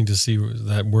interesting to see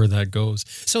where that goes.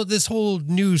 So this whole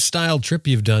new style trip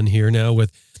you've done here now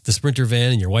with the Sprinter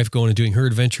van and your wife going and doing her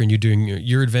adventure and you doing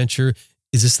your adventure,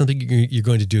 is this something you're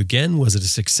going to do again? Was it a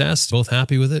success? Both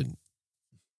happy with it?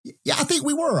 Yeah, I think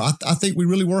we were. I think we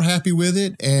really were happy with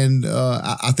it, and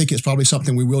I think it's probably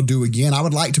something we will do again. I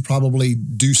would like to probably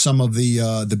do some of the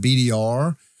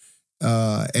BDR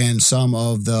and some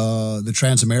of the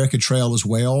Transamerica Trail as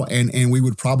well, and we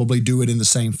would probably do it in the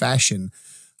same fashion,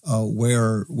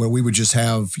 where we would just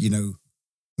have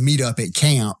meet up at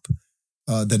camp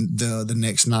the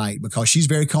next night, because she's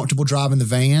very comfortable driving the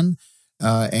van.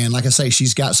 And like I say,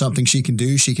 she's got something she can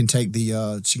do. She can take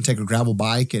a gravel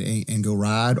bike and go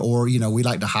ride, or, we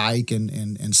like to hike and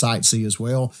sightsee as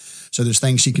well. So there's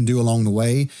things she can do along the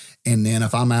way. And then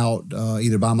if I'm out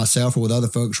either by myself or with other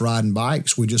folks riding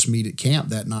bikes, we just meet at camp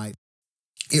that night.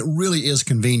 It really is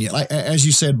convenient. Like, as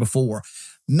you said before,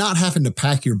 not having to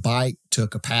pack your bike to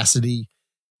capacity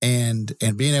and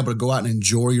being able to go out and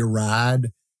enjoy your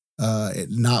ride,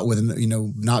 not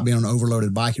being on an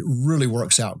overloaded bike, it really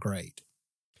works out great.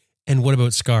 And what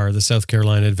about SCAR, the South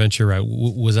Carolina Adventure Route?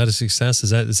 Was that a success?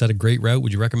 Is that a great route?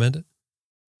 Would you recommend it?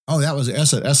 Oh,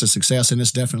 that's a success, and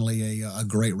it's definitely a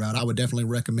great route. I would definitely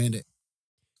recommend it.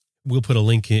 We'll put a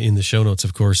link in the show notes,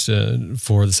 of course,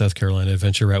 for the South Carolina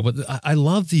Adventure Route. But I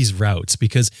love these routes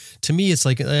because to me, it's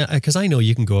like, because I know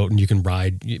you can go out and you can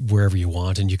ride wherever you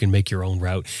want and you can make your own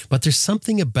route. But there's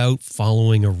something about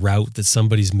following a route that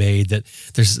somebody's made that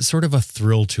there's sort of a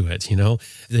thrill to it.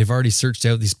 They've already searched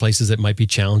out these places that might be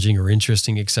challenging or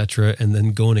interesting, etc., and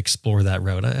then go and explore that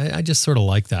route. I just sort of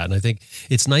like that. And I think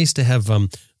it's nice to have,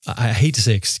 I hate to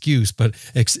say excuse, but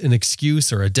an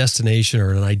excuse or a destination or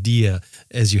an idea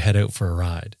as you head out for a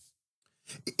ride.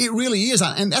 It really is.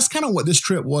 And that's kind of what this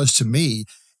trip was to me.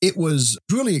 It was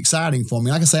really exciting for me.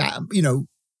 Like I say,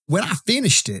 when I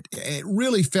finished it, it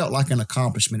really felt like an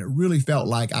accomplishment. It really felt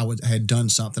like I had done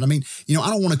something. I mean, I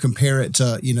don't want to compare it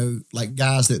to, like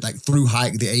guys that like through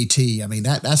hike the AT. I mean,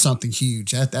 that's something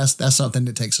huge. That's something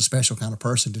that takes a special kind of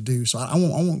person to do. So I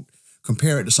won't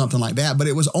compare it to something like that, but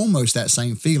it was almost that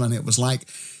same feeling. It was like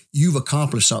you've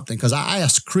accomplished something. Because I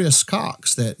asked Chris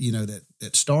Cox that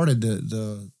started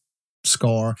the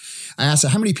SCAR. I asked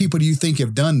him, how many people do you think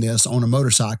have done this on a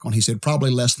motorcycle? And he said probably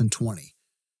less than 20.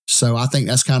 So I think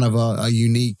that's kind of a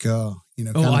unique,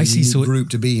 group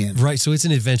to be in. Right. So it's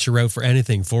an adventure route for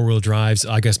anything, 4-wheel drives.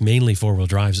 I guess mainly 4-wheel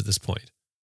drives at this point.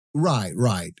 Right.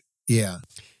 Yeah.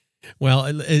 Well,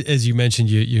 as you mentioned,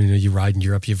 you ride in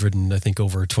Europe. You've ridden, I think,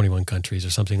 over 21 countries or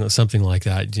something like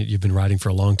that. You've been riding for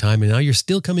a long time, and now you're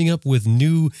still coming up with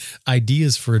new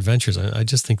ideas for adventures. I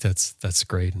just think that's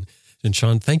great. And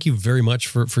Sean, thank you very much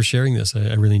for sharing this.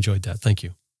 I really enjoyed that. Thank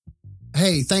you.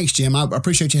 Hey, thanks, Jim. I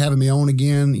appreciate you having me on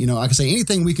again. Like I say,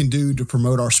 anything we can do to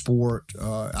promote our sport,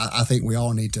 I think we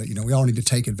all need to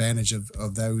take advantage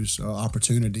of those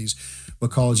opportunities,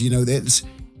 because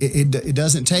it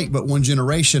doesn't take but one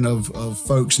generation of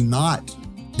folks not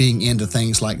being into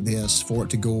things like this for it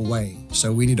to go away.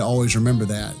 So we need to always remember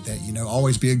that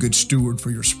always be a good steward for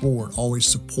your sport. Always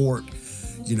support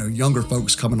younger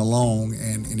folks coming along,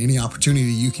 and any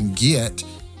opportunity you can get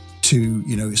to,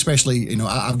 especially,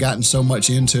 I've gotten so much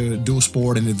into dual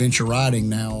sport and adventure riding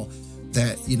now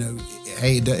that,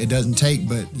 hey, it doesn't take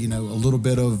but, a little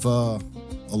bit of a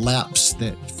lapse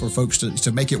that for folks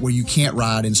to make it where you can't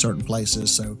ride in certain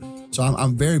places. So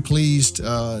I'm very pleased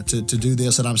to do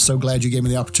this, and I'm so glad you gave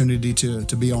me the opportunity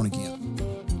to be on again.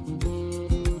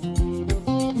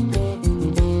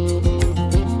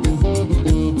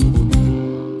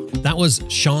 That was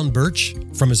Sean Birch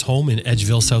from his home in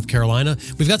Edgeville, South Carolina.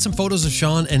 We've got some photos of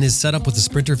Sean and his setup with the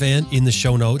Sprinter van in the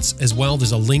show notes as well.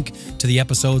 There's a link to the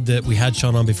episode that we had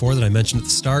Sean on before that I mentioned at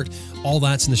the start. All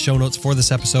that's in the show notes for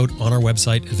this episode on our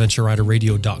website,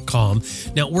 adventureriderradio.com.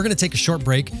 Now, we're going to take a short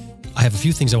break. I have a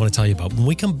few things I want to tell you about. When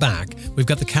we come back, we've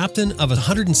got the captain of a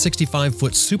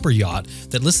 165-foot super yacht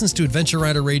that listens to Adventure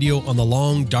Rider Radio on the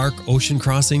long, dark ocean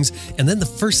crossings, and then the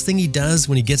first thing he does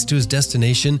when he gets to his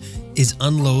destination is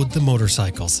unload the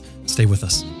motorcycles. Stay with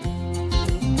us.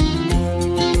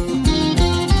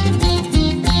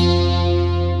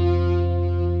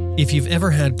 If you've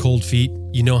ever had cold feet,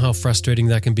 you know how frustrating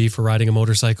that can be for riding a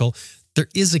motorcycle. There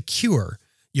is a cure.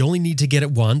 You only need to get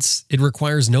it once. It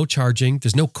requires no charging.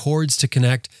 There's no cords to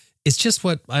connect. It's just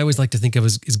what I always like to think of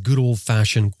as good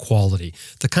old-fashioned quality.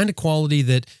 The kind of quality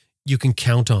that you can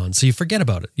count on. So you forget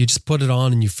about it. You just put it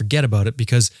on and you forget about it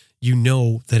because you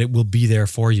know that it will be there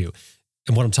for you.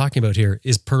 And what I'm talking about here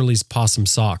is Pearlie's Possum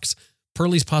Socks.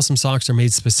 Pearlie's Possum Socks are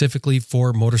made specifically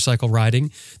for motorcycle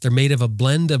riding. They're made of a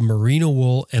blend of merino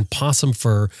wool and possum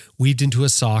fur weaved into a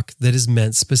sock that is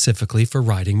meant specifically for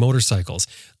riding motorcycles.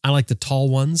 I like the tall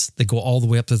ones. They go all the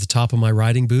way up to the top of my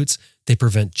riding boots. They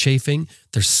prevent chafing.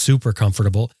 They're super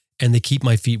comfortable and they keep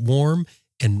my feet warm.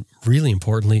 And really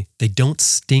importantly, they don't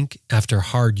stink after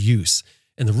hard use.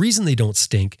 And the reason they don't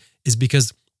stink is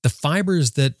because the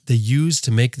fibers that they use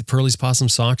to make the Pearlie's Possum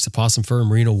Socks, the possum fur and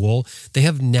merino wool, they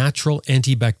have natural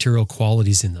antibacterial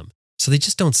qualities in them. So they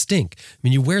just don't stink. I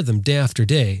mean, you wear them day after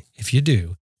day, if you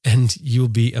do, and you'll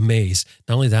be amazed.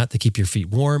 Not only that, they keep your feet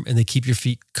warm and they keep your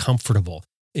feet comfortable.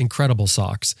 Incredible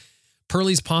socks.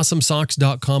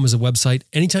 Pearlie'sPossumSocks.com is a website.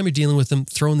 Anytime you're dealing with them,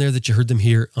 throw in there that you heard them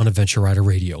here on Adventure Rider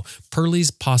Radio.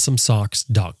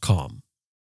 Pearlie'sPossumSocks.com.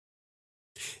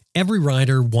 Every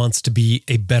rider wants to be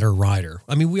a better rider.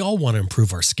 I mean, we all want to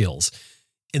improve our skills.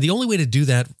 And the only way to do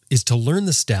that is to learn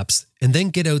the steps and then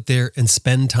get out there and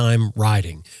spend time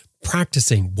riding,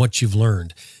 practicing what you've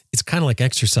learned. It's kind of like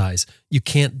exercise. You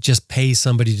can't just pay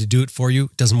somebody to do it for you.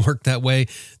 It doesn't work that way.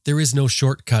 There is no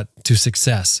shortcut to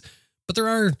success. But there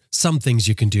are some things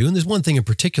you can do. And there's one thing in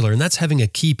particular, and that's having a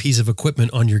key piece of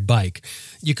equipment on your bike.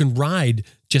 You can ride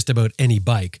just about any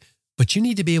bike, but you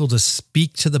need to be able to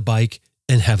speak to the bike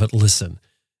and have it listen.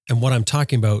 And what I'm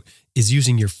talking about is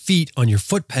using your feet on your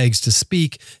foot pegs to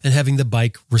speak and having the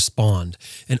bike respond.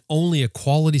 And only a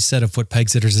quality set of foot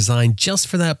pegs that are designed just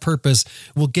for that purpose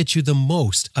will get you the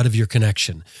most out of your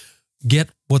connection. Get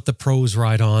what the pros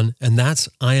ride on, and that's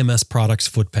IMS Products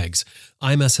foot pegs.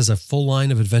 IMS has a full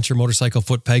line of adventure motorcycle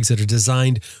foot pegs that are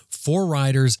designed for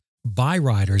riders, by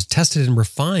riders, tested and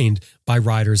refined by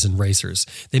riders and racers.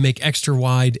 They make extra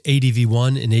wide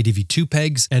ADV1 and ADV2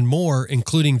 pegs and more,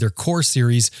 including their core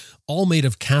series, all made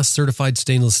of cast certified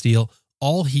stainless steel,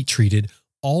 all heat treated,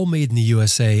 all made in the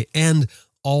USA, and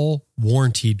all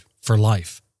warranted for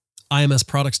life.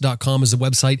 IMSproducts.com is a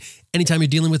website. Anytime you're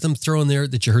dealing with them, throw in there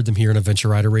that you heard them here on Adventure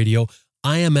Rider Radio.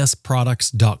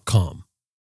 IMSproducts.com.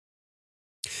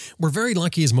 We're very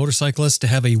lucky as motorcyclists to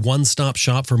have a one-stop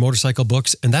shop for motorcycle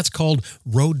books, and that's called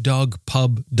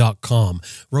RoadDogPub.com.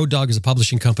 Road Dog is a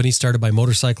publishing company started by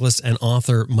motorcyclist and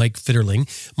author Mike Fitterling.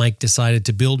 Mike decided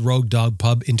to build Road Dog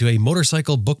Pub into a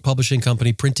motorcycle book publishing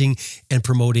company, printing and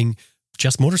promoting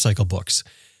just motorcycle books.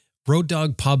 Road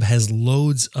Dog Pub has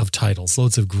loads of titles,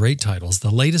 loads of great titles.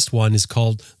 The latest one is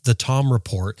called The Tom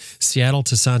Report, Seattle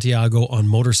to Santiago on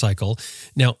Motorcycle.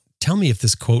 Now, tell me if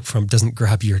this quote doesn't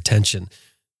grab your attention.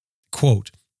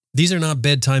 Quote, "These are not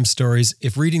bedtime stories.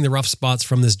 If reading the rough spots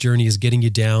from this journey is getting you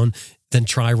down, then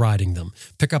try riding them.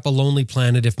 Pick up a Lonely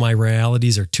Planet if my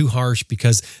realities are too harsh,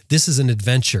 because this is an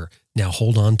adventure. Now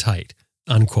hold on tight."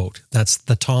 Unquote. That's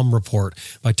The Tom Report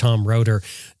by Tom Rauter.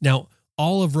 Now,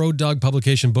 all of Road Dog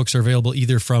publication books are available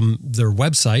either from their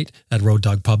website at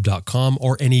roaddogpub.com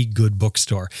or any good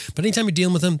bookstore. But anytime you're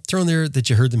dealing with them, throw in there that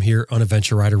you heard them here on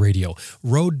Adventure Rider Radio.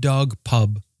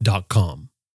 roaddogpub.com.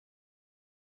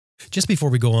 Just before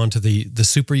we go on to the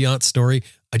super yacht story,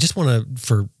 I just want to,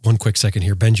 for one quick second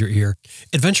here, bend your ear.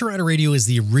 Adventure Rider Radio is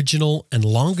the original and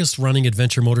longest running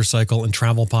adventure motorcycle and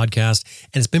travel podcast,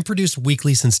 and it's been produced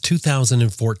weekly since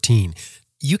 2014.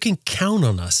 You can count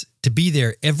on us to be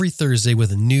there every Thursday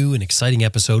with a new and exciting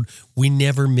episode. We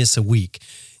never miss a week.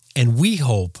 And we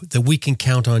hope that we can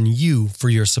count on you for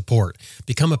your support.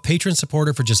 Become a patron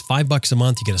supporter for just $5 a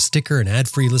month. You get a sticker and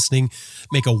ad-free listening.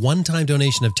 Make a one-time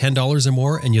donation of $10 or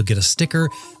more, and you'll get a sticker.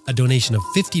 A donation of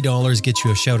 $50 gets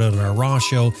you a shout-out on our Raw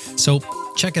show. So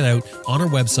check it out on our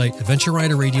website,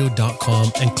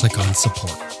 adventureriderradio.com, and click on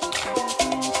support.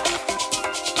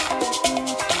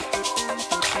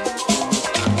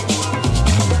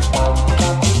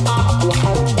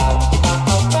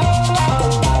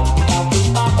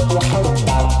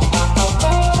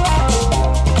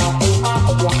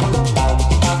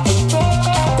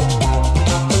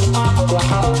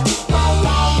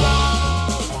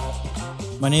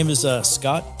 My name is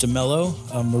Scott DeMello.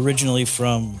 I'm originally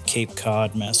from Cape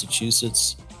Cod,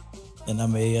 Massachusetts, and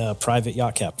I'm a private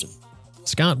yacht captain.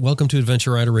 Scott, welcome to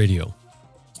Adventure Rider Radio.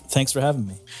 Thanks for having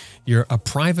me. You're a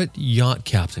private yacht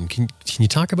captain. Can you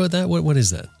talk about that? What is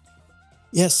that?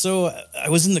 Yeah, so I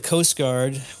was in the Coast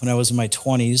Guard when I was in my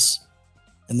 20s,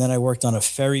 and then I worked on a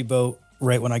ferry boat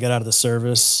right when I got out of the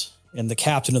service, and the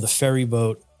captain of the ferry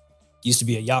boat used to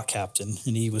be a yacht captain,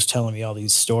 and he was telling me all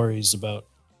these stories about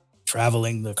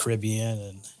traveling the Caribbean.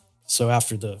 And so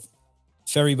after the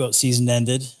ferry boat season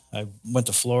ended, I went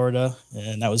to Florida,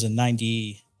 and that was in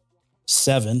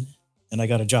 97. And I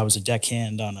got a job as a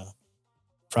deckhand on a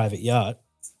private yacht.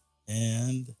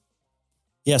 And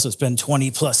yeah, so it's been 20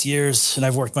 plus years, and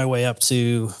I've worked my way up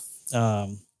to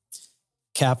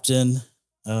captain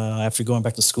after going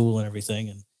back to school and everything.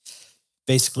 And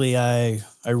basically I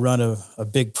run a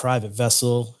big private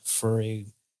vessel for a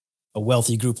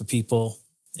wealthy group of people,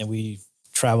 and we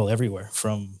travel everywhere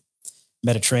from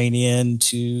Mediterranean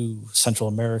to Central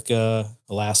America,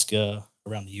 Alaska,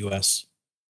 around the US.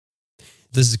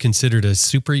 This is considered a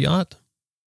super yacht?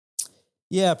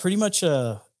 Yeah, pretty much.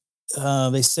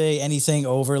 They say anything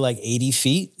over like 80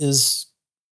 feet is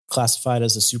classified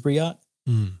as a super yacht.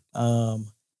 Mm.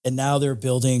 And now they're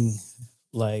building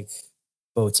like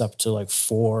boats up to like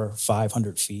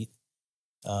 400-500 feet,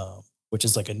 which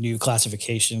is like a new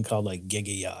classification called like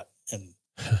giga yacht. And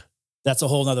that's a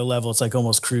whole nother level. It's like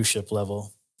almost cruise ship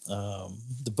level.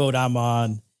 The boat I'm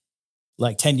on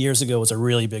like 10 years ago was a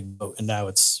really big boat. And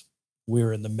now we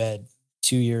were in the Med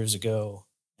 2 years ago,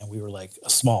 and we were like a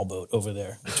small boat over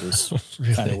there, which was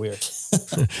Really? kind of weird.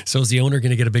 So is the owner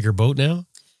going to get a bigger boat now?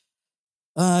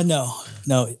 No.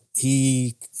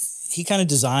 He kind of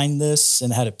designed this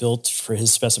and had it built for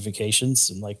his specifications.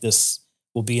 And like this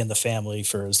will be in the family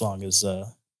for as long as they're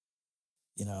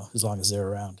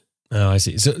around. Oh, I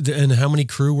see. So, and how many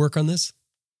crew work on this?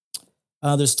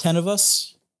 There's 10 of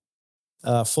us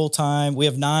full time. We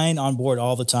have 9 on board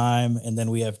all the time. And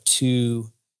then we have 2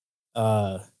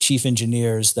 chief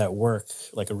engineers that work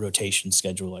like a rotation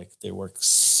schedule. Like they work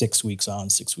 6 weeks on,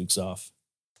 6 weeks off.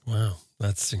 Wow,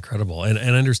 that's incredible. And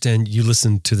I understand you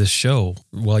listen to this show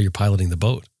while you're piloting the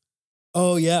boat.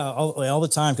 Oh yeah, all the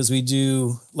time. Cause we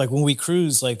do like when we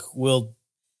cruise, like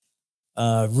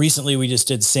recently we just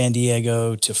did San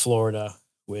Diego to Florida,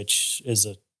 which is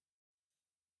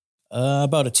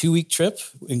about a 2-week trip,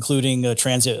 including a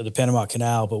transit of the Panama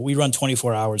Canal, but we run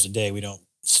 24 hours a day. We don't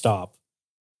stop.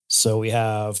 So we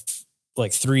have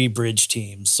like 3 bridge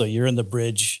teams. So you're in the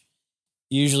bridge,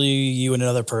 usually you and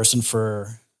another person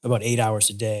for about 8 hours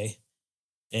a day.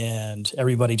 And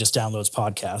everybody just downloads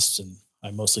podcasts, and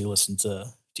I mostly listen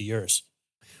to yours.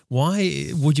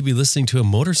 Why would you be listening to a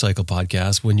motorcycle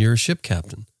podcast when you're a ship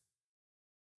captain?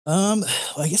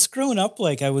 I guess growing up,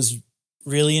 like I was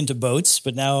really into boats,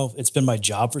 but now it's been my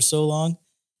job for so long.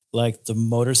 Like the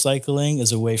motorcycling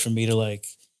is a way for me to like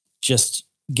just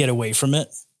get away from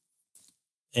it.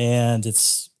 And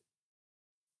it's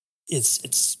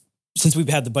since we've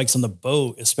had the bikes on the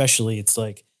boat, especially, it's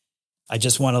like, I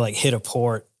just want to like hit a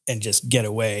port and just get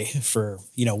away for,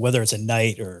 whether it's a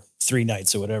night or 3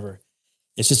 nights or whatever.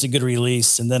 It's just a good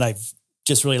release. And then I've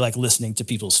just really like listening to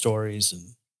people's stories.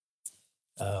 And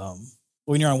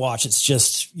when you're on watch, it's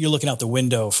just, you're looking out the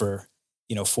window for,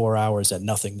 4 hours at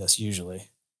nothingness usually.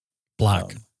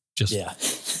 Black. Just yeah.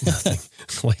 nothing.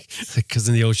 Because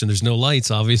in the ocean, there's no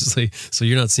lights, obviously. So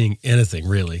you're not seeing anything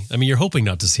really. I mean, you're hoping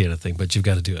not to see anything, but you've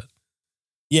got to do it.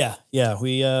 Yeah.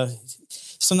 We,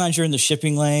 sometimes you're in the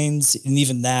shipping lanes, and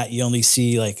even that you only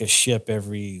see like a ship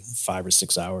every 5 or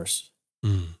 6 hours.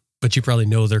 Mm. But you probably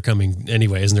know they're coming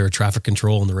anyway. Isn't there a traffic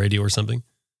control on the radio or something?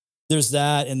 There's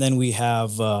that. And then we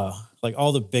have, like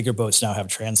all the bigger boats now have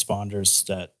transponders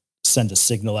that send a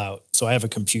signal out. So I have a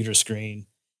computer screen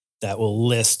that will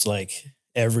list like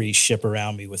every ship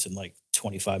around me within like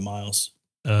 25 miles.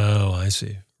 Oh, I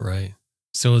see. Right.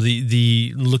 So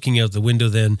the looking out the window,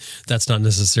 then that's not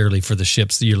necessarily for the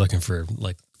ships that you're looking for,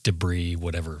 like debris,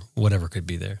 whatever could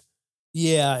be there.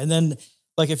 Yeah. And then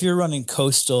like if you're running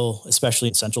coastal, especially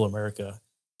in Central America,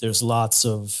 there's lots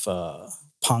of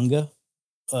panga,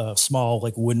 small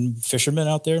like wooden fishermen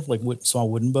out there, like small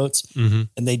wooden boats. Mm-hmm.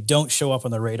 And they don't show up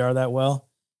on the radar that well.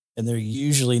 And they're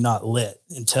usually not lit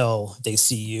until they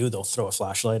see you. They'll throw a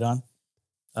flashlight on.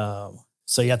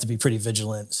 So you have to be pretty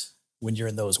vigilant when you're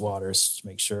in those waters to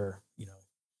make sure,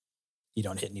 you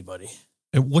don't hit anybody.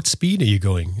 At what speed are you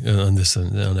going on this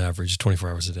on average, 24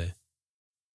 hours a day?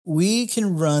 We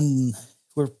can run,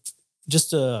 we're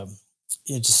just a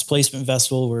displacement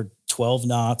vessel. We're 12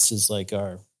 knots is like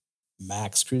our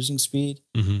max cruising speed.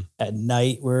 Mm-hmm. At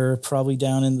night, we're probably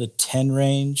down in the 10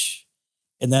 range.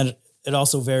 And then it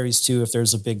also varies too. If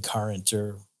there's a big current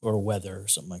or weather or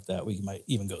something like that, we might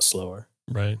even go slower.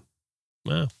 Right.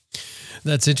 Wow.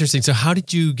 That's interesting. So how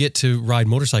did you get to ride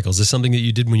motorcycles? Is this something that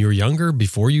you did when you were younger,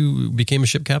 before you became a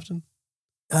ship captain?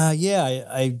 Yeah,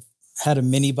 I had a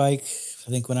mini bike,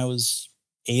 I think when I was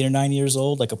 8 or 9 years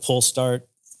old, like a pull start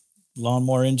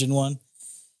lawnmower engine one.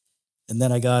 And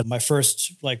then I got my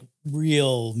first like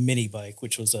real mini bike,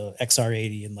 which was a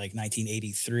XR80 in like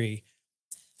 1983.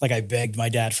 like I begged my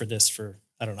dad for this for,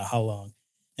 I don't know how long.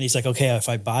 And he's like, okay, if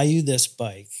I buy you this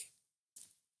bike,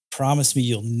 promise me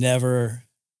you'll never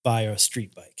buy a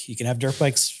street bike. You can have dirt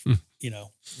bikes, for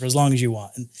as long as you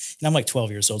want. And I'm like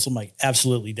 12 years old. So I'm like,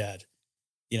 absolutely, Dad.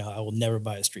 I will never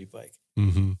buy a street bike.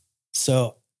 Mm-hmm.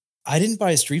 So I didn't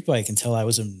buy a street bike until I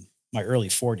was in my early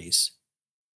 40s.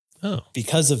 Oh,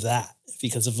 because of that,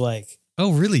 because of like,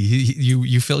 oh, really?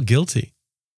 You felt guilty?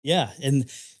 Yeah.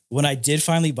 And when I did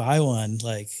finally buy one,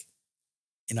 like,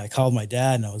 I called my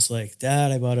dad and I was like,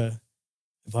 Dad, I bought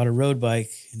a road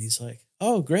bike. And he's like,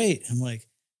 oh, great. I'm like,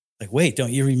 wait,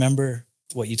 don't you remember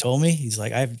what you told me? He's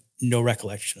like, I have no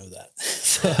recollection of that.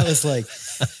 So I was like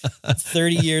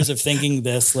 30 years of thinking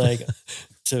this, like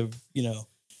to,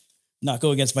 not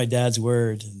go against my dad's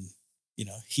word. And,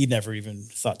 he never even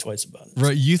thought twice about it.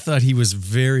 Right. You thought he was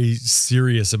very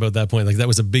serious about that point. Like that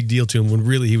was a big deal to him when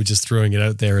really he was just throwing it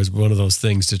out there as one of those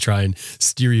things to try and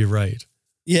steer you right.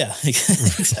 Yeah,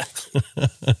 exactly.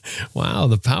 Wow.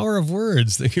 The power of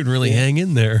words. They could really hang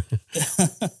in there.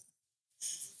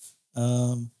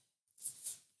 And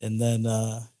then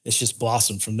it's just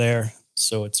blossomed from there.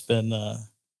 So it's been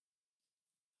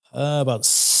about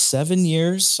 7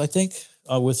 years, I think,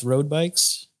 with road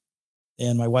bikes.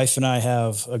 And my wife and I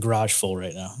have a garage full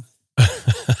right now.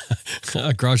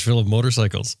 A garage full of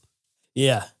motorcycles.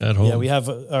 Yeah. At home. Yeah, we have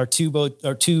our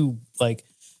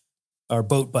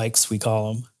boat bikes, we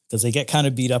call them, because they get kind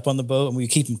of beat up on the boat, and we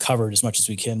keep them covered as much as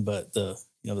we can. But the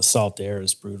salt air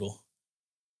is brutal.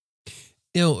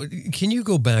 Can you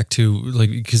go back to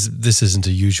because this isn't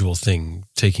a usual thing,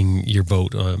 taking your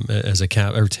boat as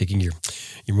a or taking your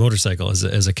motorcycle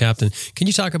as a captain. Can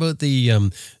you talk about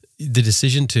the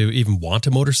decision to even want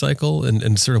a motorcycle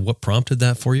and sort of what prompted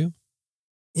that for you?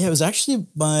 Yeah, it was actually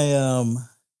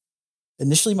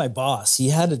initially my boss. He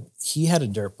had a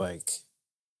dirt bike,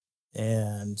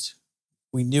 and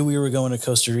we knew we were going to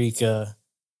Costa Rica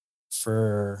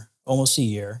for almost a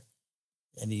year.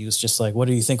 And he was just like, what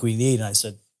do you think we need? And I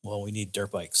said, well, we need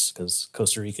dirt bikes because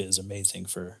Costa Rica is amazing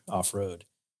for off-road.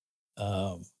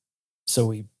 So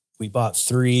we bought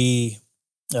 3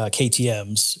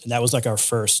 KTMs, and that was like our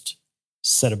first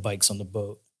set of bikes on the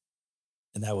boat.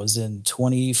 And that was in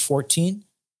 2014.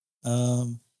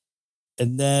 And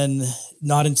then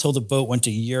not until the boat went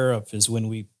to Europe is when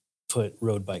we put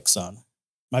road bikes on.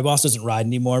 My boss doesn't ride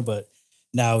anymore, but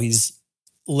now he's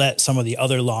let some of the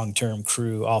other long-term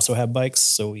crew also have bikes.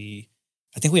 So I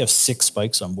think we have 6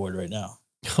 bikes on board right now.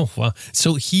 Oh, wow.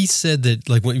 So he said that,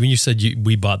 like, when you said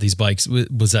we bought these bikes,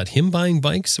 was that him buying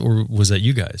bikes or was that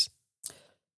you guys?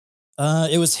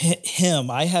 It was him.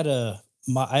 I had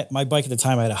my bike at the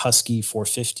time, I had a Husky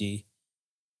 450,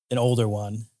 an older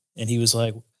one. And he was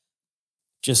like,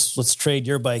 just let's trade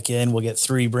your bike in. We'll get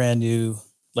 3 brand new,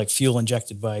 like, fuel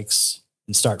injected bikes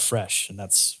and start fresh. And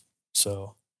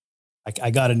so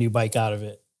I got a new bike out of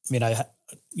it. I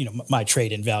mean, my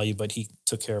trade in value, but he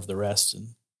took care of the rest.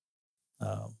 And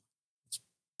it's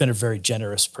been a very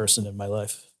generous person in my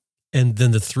life. And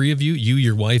then the 3 of you,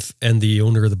 your wife, and the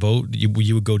owner of the boat,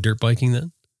 you would go dirt biking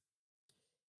then?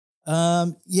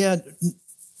 Yeah,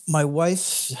 my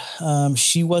wife,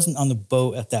 she wasn't on the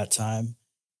boat at that time,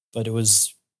 but it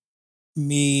was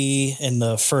me and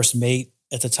the first mate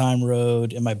at the time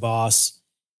rode, and my boss.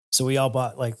 So we all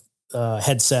bought like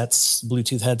headsets,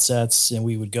 Bluetooth headsets, and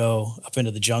we would go up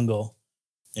into the jungle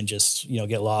and just,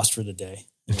 get lost for the day.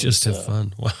 Just have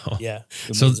fun. Wow. Yeah.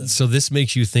 So this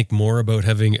makes you think more about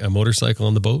having a motorcycle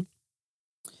on the boat?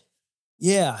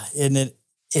 Yeah. And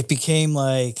it became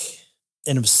like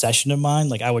an obsession of mine.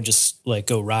 Like I would just like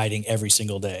go riding every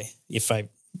single day.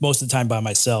 Most of the time by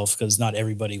myself, because not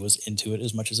everybody was into it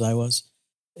as much as I was.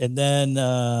 And then,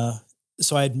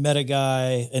 so I had met a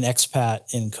guy, an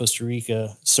expat in Costa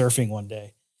Rica, surfing one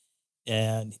day,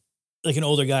 and like an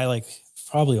older guy, like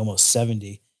probably almost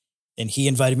 70. And he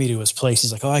invited me to his place.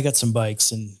 He's like, oh, I got some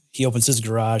bikes. And he opens his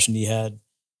garage and he had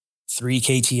 3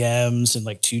 KTMs and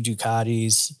like 2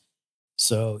 Ducatis.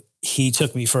 So he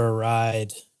took me for a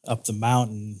ride up the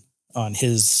mountain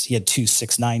he had 2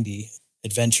 690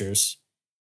 Adventures.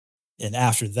 And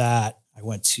after that, I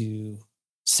went to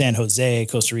San Jose,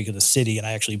 Costa Rica, the city, and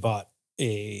I actually bought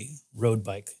a road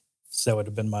bike. So that would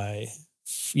have been my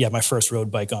first road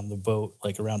bike on the boat,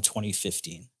 like around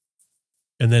 2015.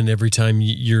 And then every time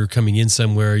you're coming in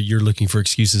somewhere, you're looking for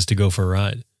excuses to go for a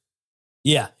ride.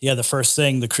 Yeah. Yeah. The first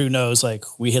thing the crew knows, like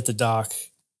we hit the dock,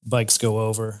 bikes go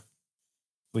over,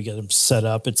 we get them set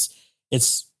up. It's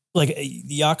like the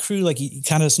yacht crew, like you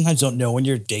kind of sometimes don't know when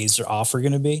your days are off are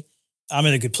going to be. I'm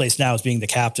in a good place now as being the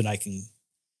captain. I can,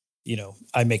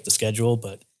 I make the schedule,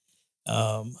 but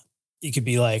it could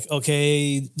be like,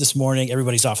 okay, this morning,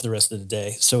 everybody's off the rest of the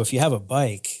day. So if you have a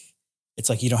bike, it's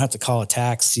like, you don't have to call a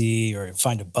taxi or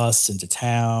find a bus into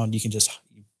town. You can just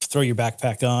throw your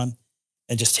backpack on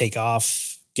and just take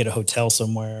off, get a hotel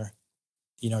somewhere,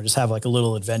 just have like a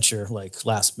little adventure, like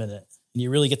last minute. And you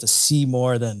really get to see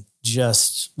more than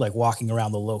just like walking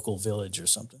around the local village or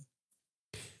something.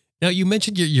 Now, you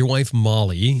mentioned your wife,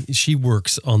 Molly. She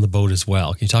works on the boat as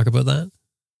well. Can you talk about that?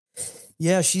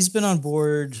 Yeah, she's been on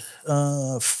board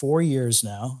 4 years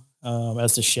now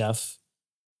as the chef.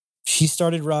 She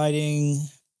started riding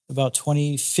about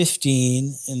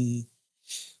 2015, and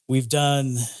we've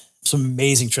done some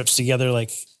amazing trips together.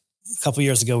 Like a couple of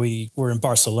years ago, we were in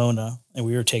Barcelona, and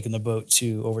we were taking the boat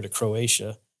over to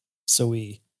Croatia. So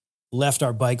we left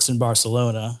our bikes in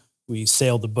Barcelona. We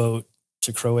sailed the boat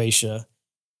to Croatia.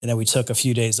 And then we took a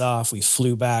few days off. We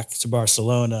flew back to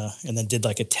Barcelona and then did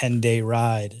like a 10-day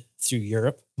ride through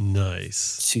Europe.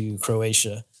 Nice. To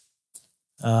Croatia.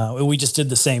 We just did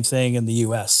the same thing in the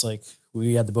U.S. Like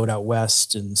we had the boat out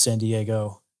west in San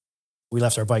Diego. We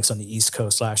left our bikes on the East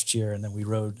Coast last year, and then we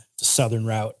rode the southern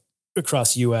route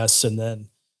across U.S. And then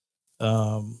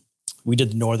we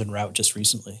did the northern route just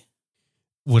recently.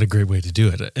 What a great way to do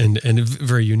it, and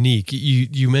very unique.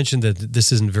 You mentioned that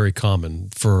this isn't very common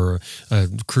for a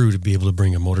crew to be able to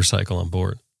bring a motorcycle on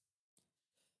board.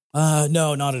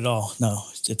 No, not at all. No,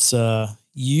 it's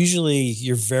usually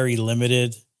you're very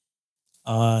limited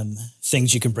on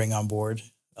things you can bring on board,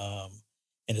 and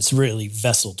it's really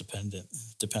vessel dependent.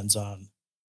 Depends on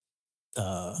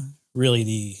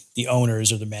really the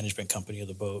owners or the management company of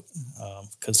the boat,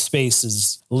 because space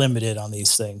is limited on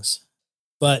these things.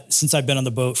 But since I've been on the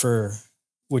boat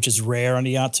which is rare on a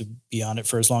yacht to be on it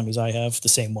for as long as I have, the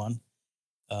same one.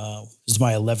 This is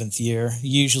my 11th year.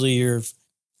 Usually your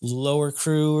lower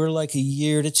crew are like a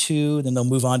year to two, then they'll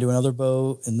move on to another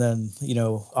boat. And then,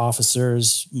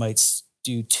 officers might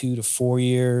do 2 to 4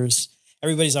 years.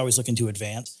 Everybody's always looking to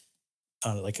advance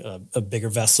on like a bigger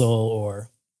vessel,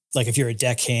 or like if you're a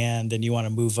deckhand and you want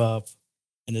to move up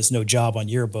and there's no job on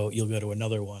your boat, you'll go to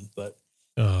another one. But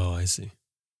oh, I see.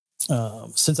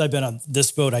 Since I've been on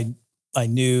this boat, I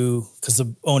knew, because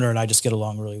the owner and I just get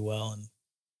along really well,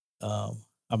 and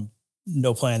I'm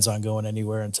no plans on going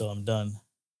anywhere until I'm done.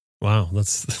 Wow,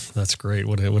 that's great.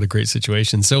 What a great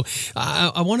situation. So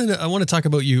I want to talk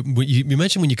about you. You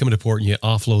mentioned when you come into port and you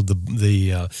offload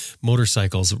the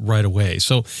motorcycles right away.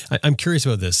 So I'm curious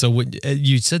about this. So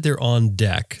you said they're on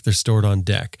deck. They're stored on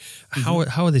deck. Mm-hmm.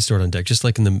 How are they stored on deck? Just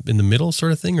like in the middle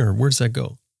sort of thing, or where does that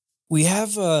go? We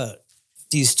have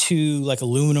these 2 like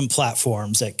aluminum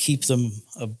platforms that keep them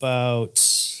about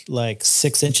like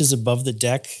 6 inches above the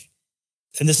deck.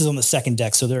 And this is on the second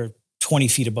deck. So they're 20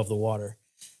 feet above the water.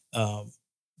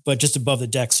 But just above the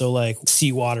deck. So like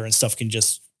seawater and stuff can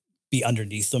just be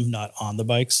underneath them, not on the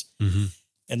bikes. Mm-hmm.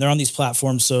 And they're on these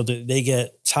platforms so that they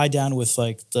get tied down with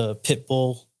like the pit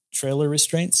bull trailer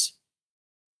restraints.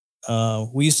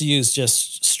 We used to use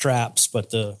just straps,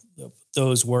 but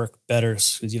those work better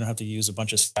because you don't have to use a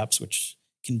bunch of straps, which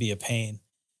can be a pain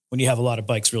when you have a lot of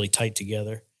bikes really tight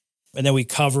together. And then we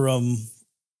cover them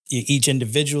each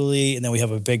individually, and then we have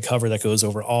a big cover that goes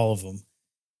over all of them.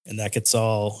 And that gets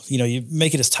all, you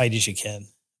make it as tight as you can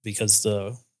because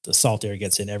the salt air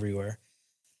gets in everywhere.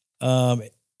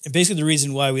 And basically the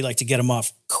reason why we like to get them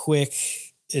off quick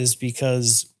is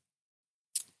because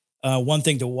one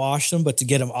thing, to wash them, but to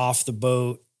get them off the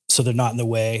boat so they're not in the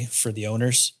way for the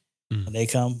owners when they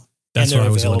come. That's what I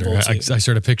was wondering. I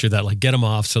sort of pictured that, like, get them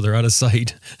off so they're out of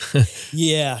sight.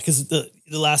 Yeah, because the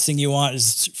last thing you want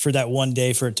is for that one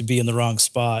day for it to be in the wrong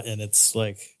spot, and it's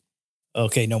like,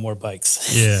 okay, no more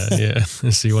bikes. Yeah.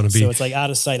 So you want to be... So it's like out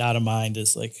of sight, out of mind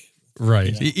is like...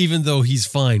 Right. Even though he's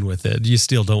fine with it, you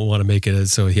still don't want to make it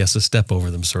so he has to step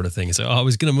over them sort of thing. So, I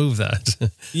was going to move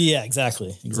that. Yeah,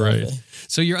 exactly. Right.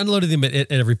 So you're unloading them at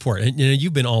every port. And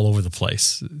you've been all over the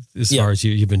place as far as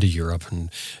you've been to Europe and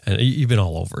you've been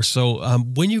all over. So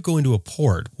when you go into a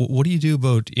port, what do you do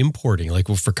about importing, like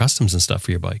for customs and stuff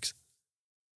for your bikes?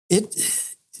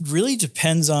 It really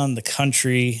depends on the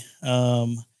country.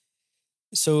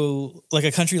 So like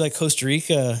a country like Costa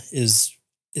Rica is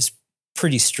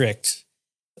pretty strict.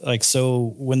 Like,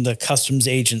 so when the customs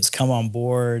agents come on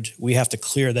board, we have to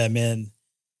clear them in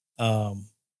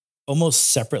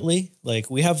almost separately.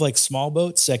 Like we have like small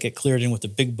boats that get cleared in with the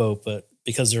big boat, but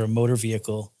because they're a motor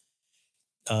vehicle,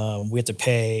 we have to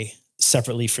pay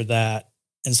separately for that.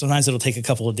 And sometimes it'll take a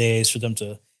couple of days for them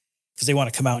because they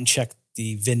want to come out and check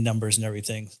the VIN numbers and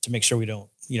everything to make sure we don't,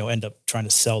 end up trying to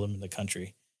sell them in the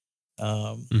country.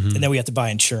 And then we have to buy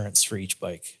insurance for each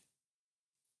bike.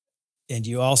 And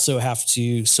you also have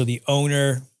to, so the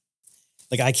owner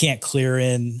like I can't clear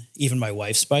in even my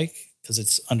wife's bike because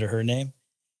it's under her name.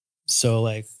 So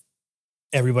like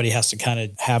everybody has to kind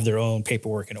of have their own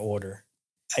paperwork in order.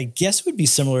 I guess it would be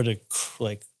similar to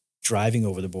like driving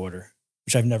over the border,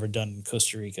 which I've never done in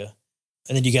Costa Rica.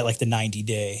 And then you get like the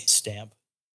 90-day stamp.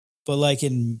 But like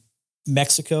in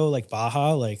Mexico, like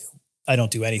Baja, like I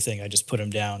don't do anything. I just put them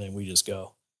down and we just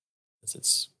go.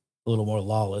 It's a little more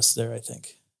lawless there, I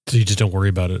think. So you just don't worry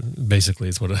about it, basically,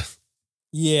 is what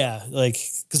Yeah, like,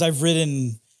 because I've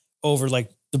ridden over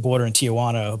like the border in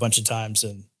Tijuana a bunch of times,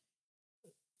 and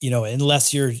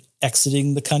unless you're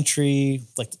exiting the country,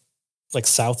 like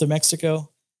south of Mexico,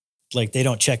 like they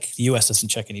don't check. The U.S. doesn't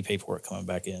check any paperwork coming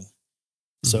back in.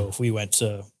 So if we went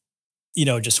to,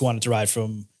 just wanted to ride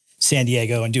from San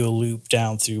Diego and do a loop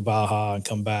down through Baja and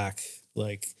come back,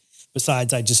 like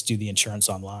besides I just do the insurance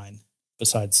online.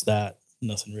 Besides that,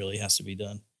 nothing really has to be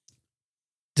done.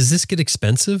 Does this get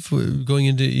expensive going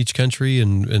into each country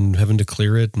and having to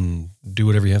clear it and do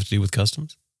whatever you have to do with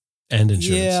customs and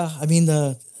insurance? Yeah. I mean,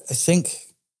 I think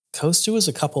Costa was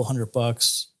a couple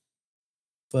 $100,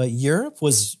 but Europe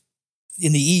was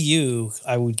in the EU.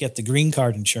 I would get the green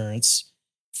card insurance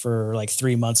for like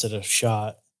 3 months at a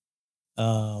shot.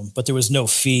 But there was no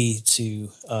fee to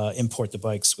import the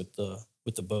bikes with the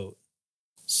boat.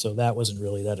 So that wasn't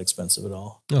really that expensive at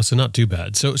all. Oh, so not too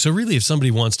bad. So really, if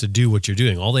somebody wants to do what you're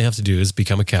doing, all they have to do is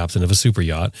become a captain of a super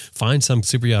yacht, find some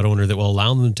super yacht owner that will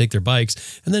allow them to take their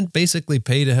bikes, and then basically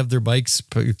pay to have their bikes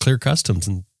clear customs,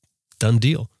 and done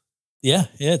deal. Yeah,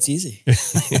 it's easy.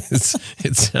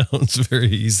 It sounds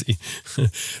very easy.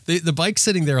 The bike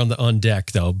sitting there on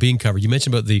deck, though, being covered. You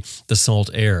mentioned about the salt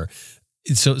air.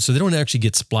 So they don't actually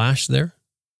get splashed there?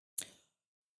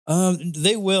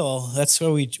 They will. That's why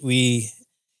we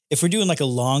if we're doing like a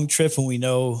long trip and we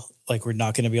know like we're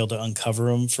not going to be able to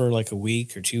uncover them for like a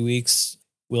week or 2 weeks,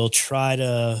 we'll try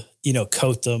to,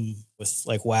 coat them with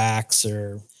like wax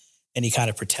or any kind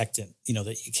of protectant,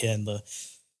 that you can.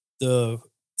 The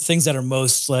things that are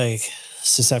most like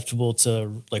susceptible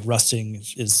to like rusting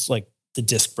is like the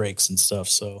disc brakes and stuff.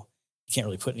 So you can't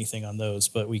really put anything on those,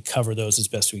 but we cover those as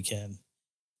best we can.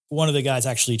 One of the guys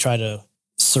actually tried to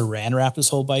saran wrap his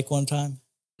whole bike one time,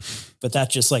 but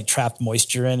that just like trapped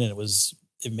moisture in and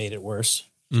it made it worse.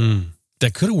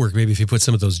 That could have worked maybe if you put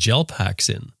some of those gel packs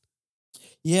in.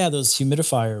 Yeah, those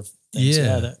humidifier things.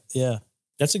 Yeah.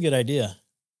 That's a good idea.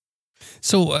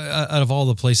 So out of all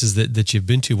the places that you've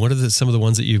been to, what are some of the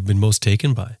ones that you've been most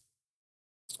taken by?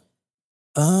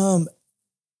 One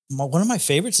of my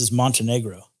favorites is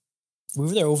Montenegro. We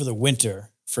were there over the winter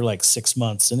for like 6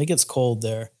 months, and it gets cold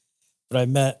there. But I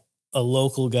met a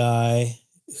local guy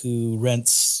who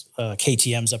rents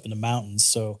KTMs up in the mountains.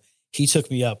 So he took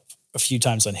me up a few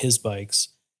times on his bikes.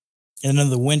 And in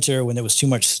the winter, when there was too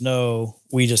much snow,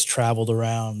 we just traveled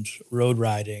around road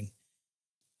riding.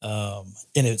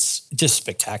 And it's just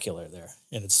spectacular there.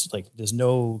 And it's like, there's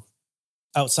no,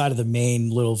 outside of the main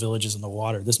little villages in the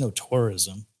water, there's no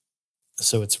tourism.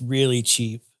 So it's really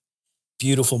cheap,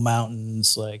 beautiful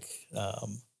mountains, like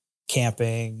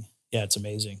camping. Yeah, it's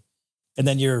amazing. And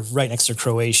then you're right next to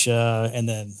Croatia. And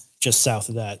then just south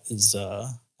of that is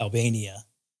Albania.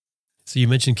 So you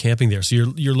mentioned camping there. So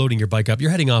you're loading your bike up.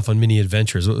 You're heading off on mini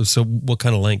adventures. So what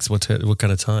kind of lengths? What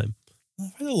kind of time?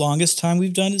 The longest time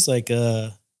we've done is like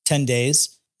 10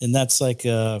 days. And that's like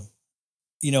a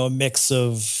mix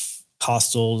of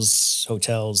hostels,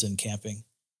 hotels, and camping.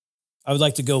 I would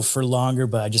like to go for longer,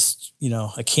 but I just,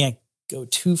 I can't go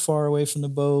too far away from the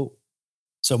boat.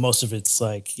 So most of it's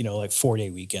like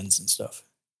 4-day weekends and stuff.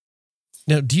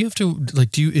 Now, do you have to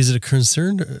is it a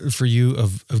concern for you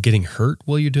of getting hurt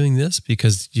while you're doing this?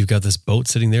 Because you've got this boat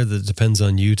sitting there that depends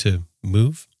on you to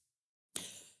move?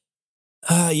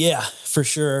 Yeah, for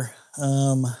sure.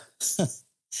 Yeah,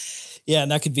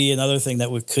 and that could be another thing that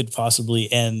could possibly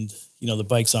end, the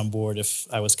bikes on board if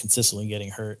I was consistently getting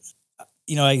hurt.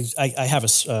 I have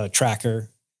a tracker,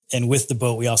 and with the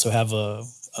boat, we also have a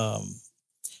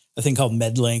thing called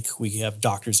MedLink. We have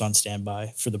doctors on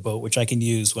standby for the boat, which I can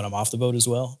use when I'm off the boat as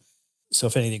well. So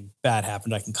if anything bad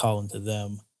happened, I can call into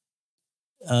them.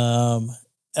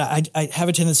 I have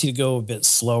a tendency to go a bit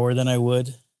slower than I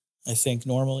would, I think,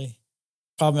 normally.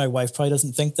 Probably my wife probably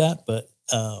doesn't think that, but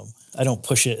I don't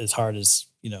push it as hard as,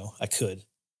 I could.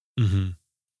 Mm-hmm.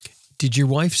 Did your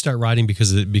wife start riding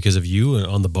because of you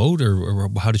on the boat, or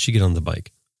how did she get on the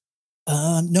bike?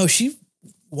 No, she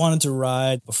wanted to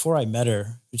ride before I met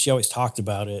her, but she always talked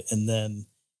about it. And then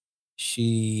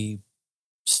she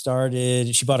bought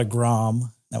a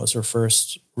Grom. That was her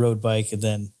first road bike. And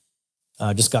then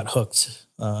just got hooked.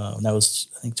 And that was,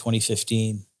 I think,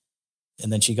 2015.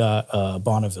 And then she got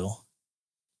Bonneville.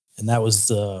 And that was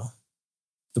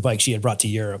the bike she had brought to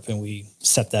Europe, and we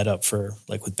set that up for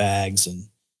like with bags and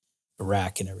a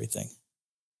rack and everything.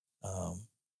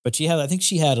 But I think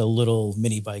she had a little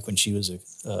mini bike when she was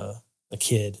a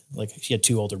kid. Like she had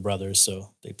 2 older brothers, so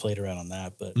they played around on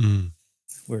that. But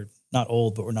we're not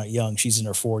old, but we're not young. She's in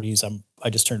her 40s.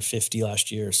 I just turned 50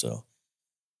 last year, so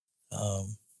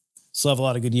still have a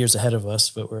lot of good years ahead of us.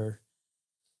 But we've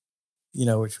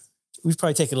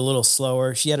probably taken it a little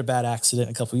slower. She had a bad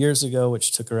accident a couple years ago,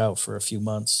 which took her out for a few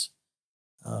months.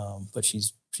 But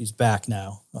she's back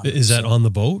now. 100%. Is that on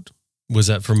the boat? Was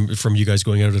that from you guys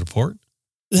going out of the port?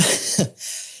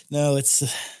 No, it's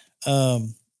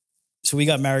so we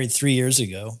got married 3 years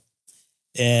ago,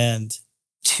 and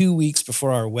 2 weeks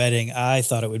before our wedding, I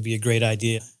thought it would be a great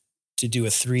idea to do a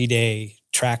 3-day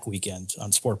track weekend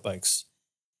on sport bikes.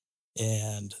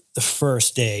 And the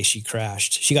first day she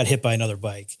crashed. She got hit by another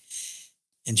bike,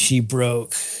 and she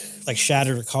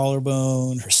shattered her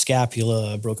collarbone, her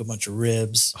scapula, broke a bunch of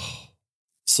ribs.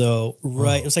 So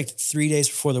it was like 3 days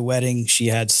before the wedding, she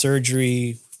had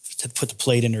surgery to put the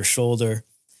plate in her shoulder.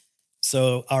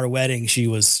 So our wedding, she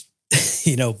was,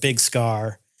 big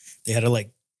scar. They had to like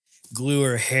glue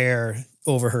her hair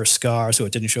over her scar so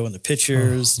it didn't show in the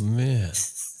pictures. Oh, man.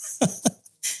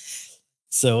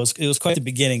 So it was quite the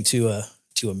beginning to a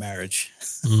marriage.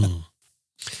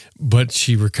 But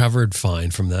she recovered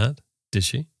fine from that, did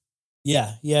she?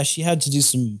 Yeah. She had to do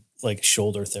some like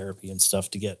shoulder therapy and stuff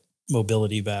to get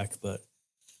mobility back, but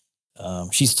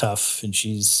she's tough, and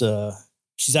she's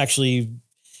actually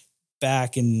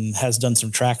back and has done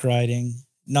some track riding.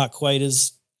 Not quite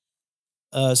as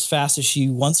fast as she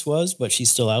once was, but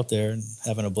she's still out there and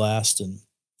having a blast, and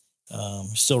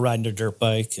still riding her dirt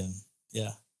bike, and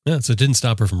yeah. So it didn't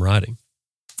stop her from riding.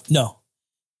 No.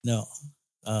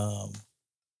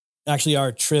 Actually,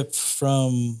 our trip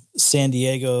from San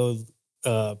Diego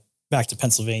back to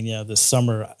Pennsylvania this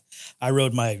summer, I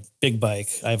rode my big bike.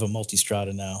 I have a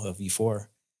Multistrada now, a V4,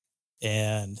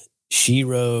 and she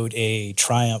rode a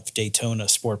Triumph Daytona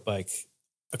sport bike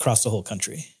across the whole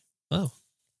country. Oh.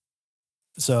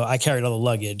 So I carried all the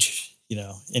luggage,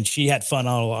 and she had fun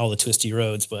on all the twisty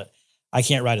roads, but I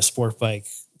can't ride a sport bike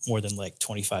more than like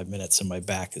 25 minutes, and my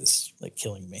back is like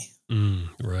killing me.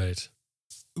 Right.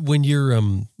 When you're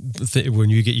when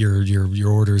you get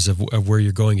your orders of where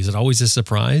you're going, is it always a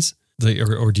surprise,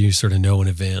 or do you sort of know in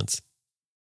advance?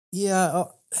 Yeah,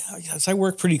 I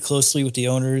work pretty closely with the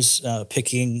owners,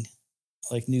 picking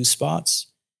like new spots,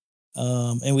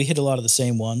 and we hit a lot of the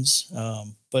same ones.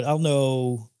 But I'll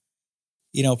know,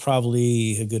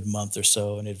 probably a good month or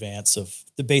so in advance of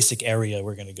the basic area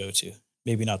we're going to go to.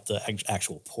 Maybe not the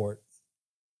actual port.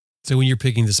 So when you're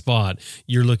picking the spot,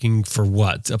 you're looking for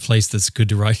what? A place that's good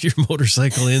to ride your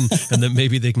motorcycle in, and that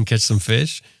maybe they can catch some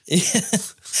fish?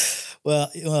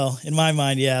 Well, in my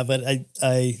mind, yeah, but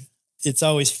I it's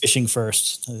always fishing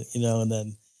first, and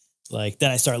then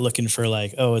then I start looking for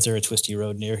is there a twisty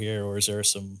road near here, or is there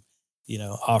some,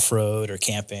 off-road or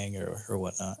camping or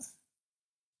whatnot.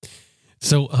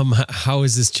 So how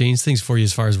has this changed things for you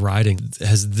as far as riding?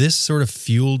 Has this sort of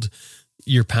fueled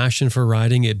your passion for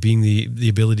riding, it being the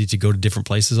ability to go to different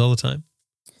places all the time?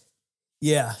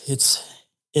 Yeah, it's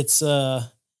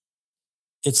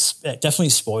definitely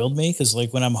spoiled me, because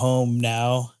when I'm home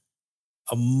now,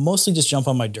 I mostly just jump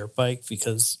on my dirt bike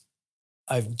because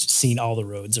I've seen all the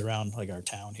roads around our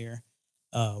town here.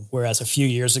 Whereas a few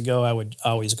years ago, I would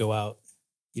always go out,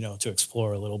 to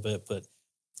explore a little bit, but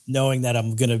knowing that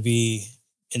I'm going to be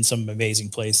in some amazing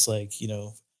place, like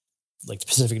the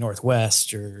Pacific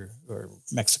Northwest or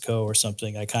Mexico or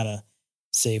something, I kind of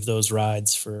save those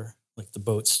rides for the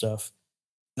boat stuff.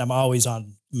 And I'm always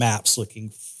on maps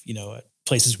looking, at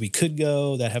places we could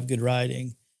go that have good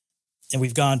riding. And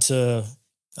we've gone to,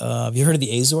 have you heard of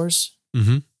the Azores?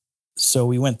 Mm-hmm. So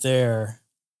we went there,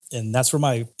 and that's where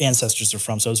my ancestors are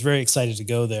from. So I was very excited to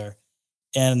go there.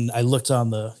 And I looked on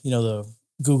the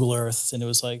Google Earth, and it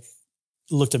was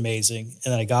looked amazing.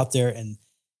 And then I got there, and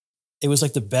it was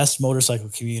the best motorcycle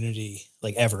community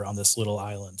ever on this little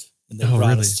island. And they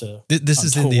brought us to this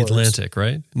is in the Atlantic,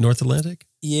 right? North Atlantic?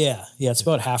 Yeah. It's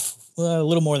about a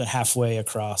little more than halfway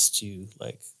across to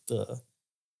the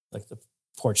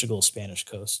Portugal, Spanish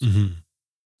coast. Mm-hmm.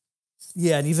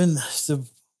 Yeah. And even the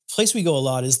place we go a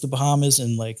lot is the Bahamas,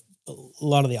 and a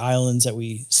lot of the islands that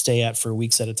we stay at for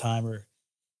weeks at a time are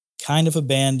kind of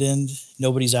abandoned.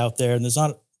 Nobody's out there. And there's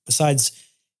not, besides,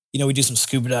 we do some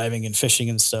scuba diving and fishing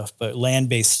and stuff, but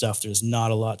land-based stuff, there's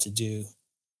not a lot to do.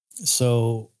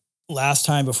 So last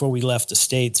time before we left the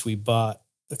States, we bought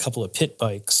a couple of pit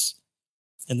bikes.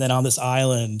 And then on this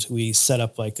island, we set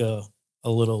up a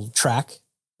little track,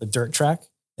 a dirt track.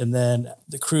 And then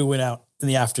the crew went out in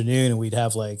the afternoon, and we'd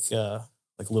have like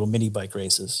little mini bike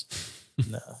races.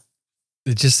 And,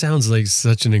 it just sounds like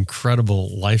such an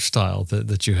incredible lifestyle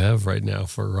that you have right now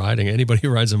for riding. Anybody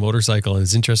who rides a motorcycle and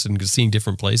is interested in seeing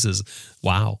different places,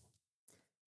 wow.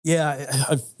 Yeah,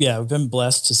 I've been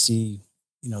blessed to see,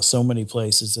 so many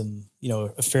places in,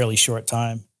 a fairly short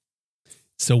time.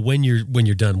 So when you're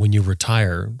done, when you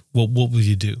retire, what will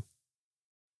you do?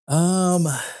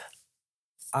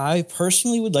 I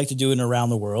personally would like to do it around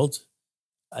the world.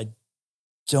 I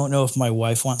don't know if my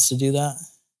wife wants to do that,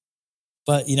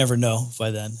 but you never know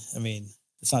by then. I mean,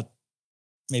 it's not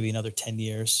maybe another 10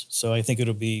 years. So I think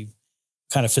it'll be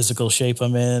kind of physical shape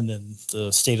I'm in and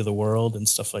the state of the world and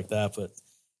stuff like that. But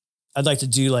I'd like to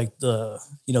do like the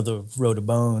Road to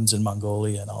Bones in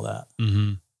Mongolia and all that.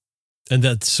 Mm-hmm. And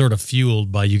that's sort of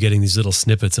fueled by you getting these little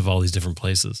snippets of all these different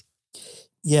places.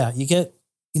 Yeah, you get,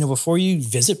 before you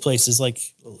visit places, like,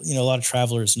 a lot of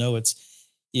travelers know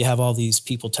you have all these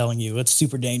people telling you it's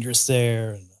super dangerous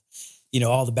there and,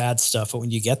 all the bad stuff. But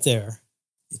when you get there,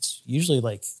 it's usually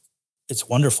like, it's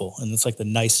wonderful. And it's like the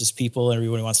nicest people and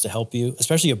everybody wants to help you,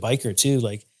 especially a biker too.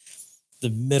 Like the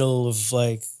middle of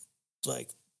like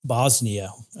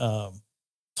Bosnia,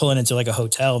 pulling into like a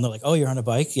hotel and they're like, oh, you're on a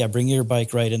bike? Yeah, bring your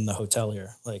bike right in the hotel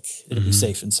here. Like it'll be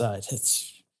safe inside.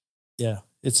 It's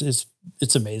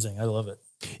amazing. I love it.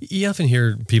 You often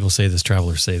hear people say this,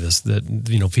 travelers say this, that,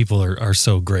 people are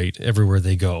so great everywhere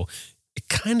they go. It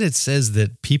kind of says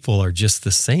that people are just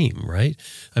the same, right?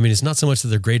 I mean, it's not so much that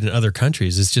they're great in other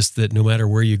countries. It's just that no matter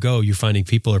where you go, you're finding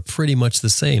people are pretty much the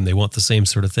same. They want the same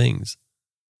sort of things.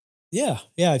 Yeah.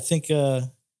 I think the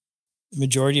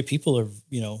majority of people are,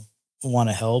 want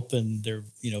to help and they're,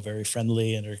 very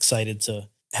friendly and are excited to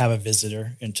have a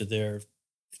visitor into their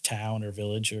town or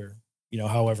village or,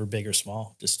 however big or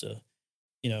small, just to,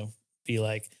 be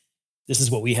like, this is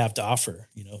what we have to offer,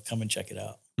 come and check it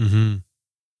out. Mm-hmm.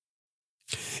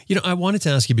 I wanted to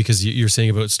ask you, because you're saying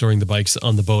about storing the bikes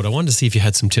on the boat, I wanted to see if you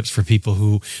had some tips for people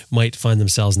who might find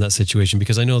themselves in that situation,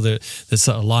 because I know that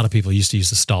a lot of people used to use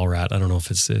the stall rat. I don't know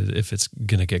if it's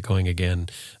going to get going again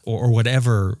or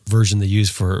whatever version they use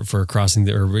for crossing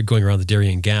or going around the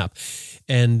Darien Gap.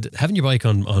 And having your bike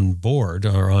on board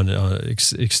or on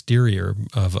exterior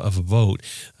of a boat,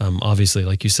 obviously,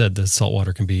 like you said, the salt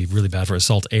water can be really bad for it.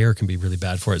 Salt air can be really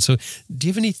bad for it. So do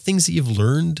you have any things that you've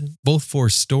learned both for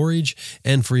storage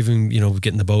and for even,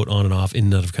 getting the boat on and off in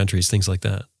and out of countries, things like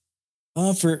that?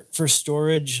 For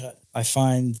storage, I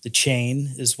find the chain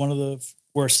is one of the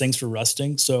worst things for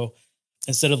rusting. So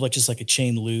instead of like just like a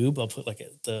chain lube, I'll put like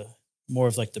more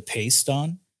of like the paste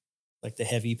on, like the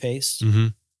heavy paste. Mm-hmm.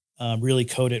 Really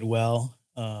coat it well.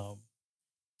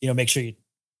 Make sure you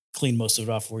clean most of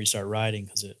it off before you start riding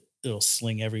because it'll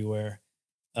sling everywhere.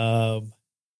 Coat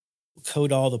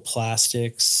all the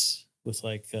plastics with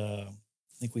like, I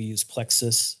think we use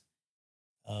Plexus.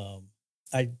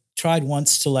 I tried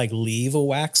once to like leave a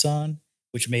wax on,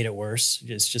 which made it worse.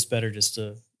 It's just better just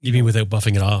to... You mean without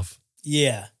buffing it off?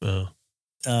 Yeah. Oh.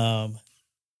 And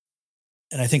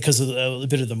I think because of a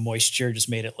bit of the moisture just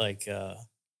made it like,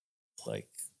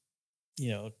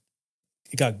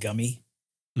 it got gummy.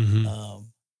 Mm-hmm.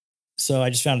 So I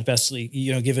just found it best to,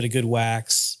 give it a good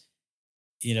wax.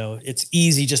 It's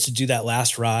easy just to do that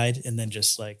last ride and then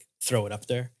just like throw it up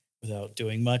there without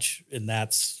doing much. And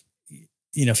that's,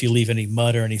 if you leave any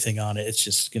mud or anything on it, it's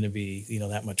just going to be,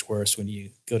 that much worse when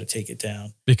you go to take it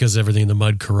down. Because everything in the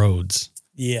mud corrodes.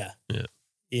 Yeah. Yeah.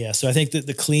 Yeah. So I think that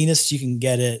the cleanest you can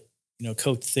get it,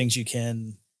 coat the things you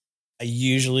can. I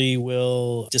usually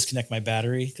will disconnect my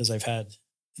battery because I've had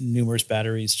numerous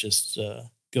batteries just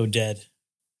go dead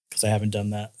because I haven't done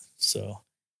that. So,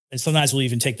 and sometimes we'll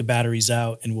even take the batteries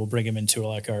out and we'll bring them into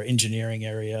like our engineering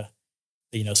area,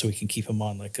 so we can keep them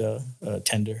on like a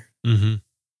tender. Mm-hmm.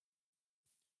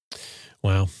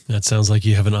 Wow. That sounds like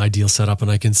you have an ideal setup,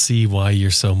 and I can see why you're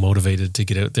so motivated to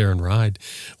get out there and ride.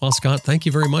 Well, Scott, thank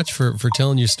you very much for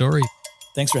telling your story.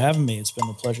 Thanks for having me. It's been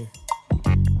a pleasure.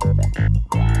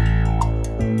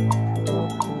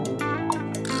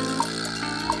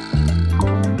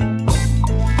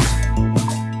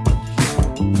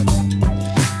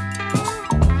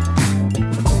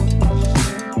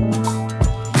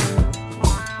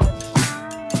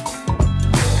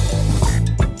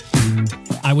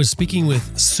 I was speaking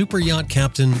with super yacht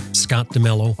captain Scott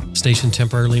DeMello, stationed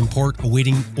temporarily in port,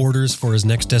 awaiting orders for his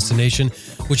next destination,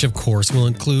 which of course will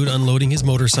include unloading his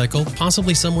motorcycle,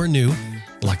 possibly somewhere new,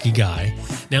 Lucky guy.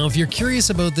 Now, if you're curious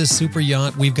about this super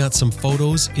yacht, we've got some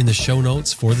photos in the show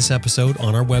notes for this episode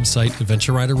on our website,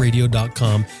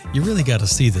 adventureriderradio.com. You really got to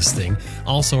see this thing.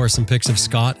 Also are some pics of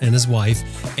Scott and his wife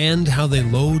and how they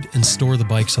load and store the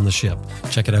bikes on the ship.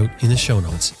 Check it out in the show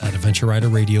notes at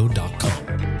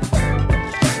adventureriderradio.com.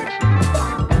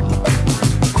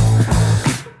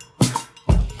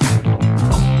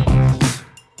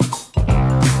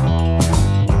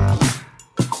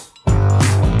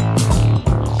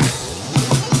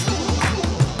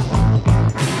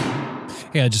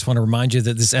 Hey, I just want to remind you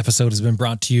that this episode has been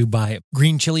brought to you by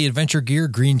Green Chili Adventure Gear,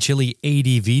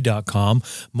 greenchiliadv.com,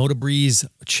 Motobreeze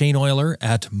Chain Oiler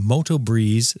at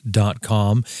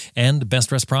motobreeze.com, and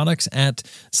Best Rest Products at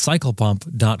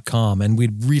cyclepump.com. And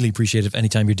we'd really appreciate it if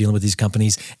anytime you're dealing with these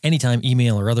companies, anytime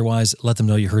email or otherwise, let them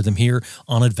know you heard them here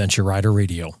on Adventure Rider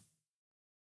Radio.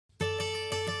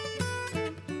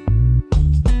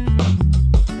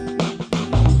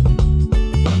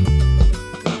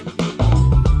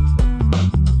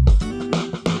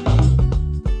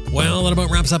 Well, that about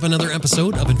wraps up another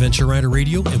episode of Adventure Rider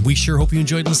Radio, and we sure hope you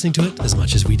enjoyed listening to it as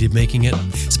much as we did making it.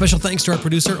 Special thanks to our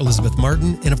producer, Elizabeth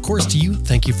Martin, and of course to you.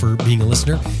 Thank you for being a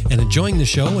listener and enjoying the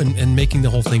show and making the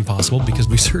whole thing possible, because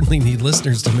we certainly need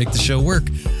listeners to make the show work.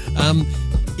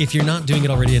 If you're not doing it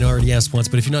already, and I already asked once,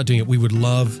 but if you're not doing it, we would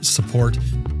love support.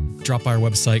 Drop by our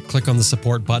website, click on the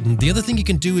support button. The other thing you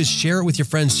can do is share it with your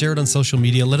friends, share it on social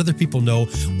media, let other people know,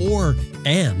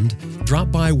 and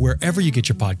drop by wherever you get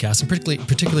your podcasts, and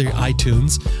particularly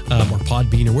iTunes or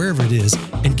Podbean or wherever it is,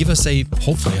 and give us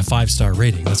hopefully a 5-star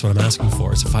rating. That's what I'm asking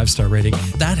for. It's a 5-star rating.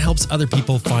 That helps other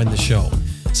people find the show.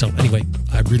 So anyway,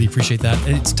 I really appreciate that.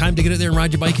 And it's time to get out there and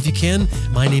ride your bike if you can.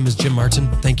 My name is Jim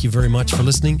Martin. Thank you very much for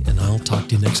listening, and I'll talk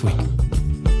to you next week.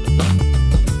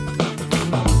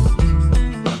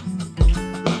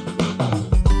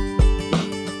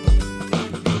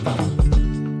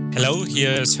 Hello, here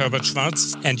is Herbert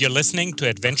Schwartz, and you're listening to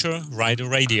Adventure Rider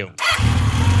Radio.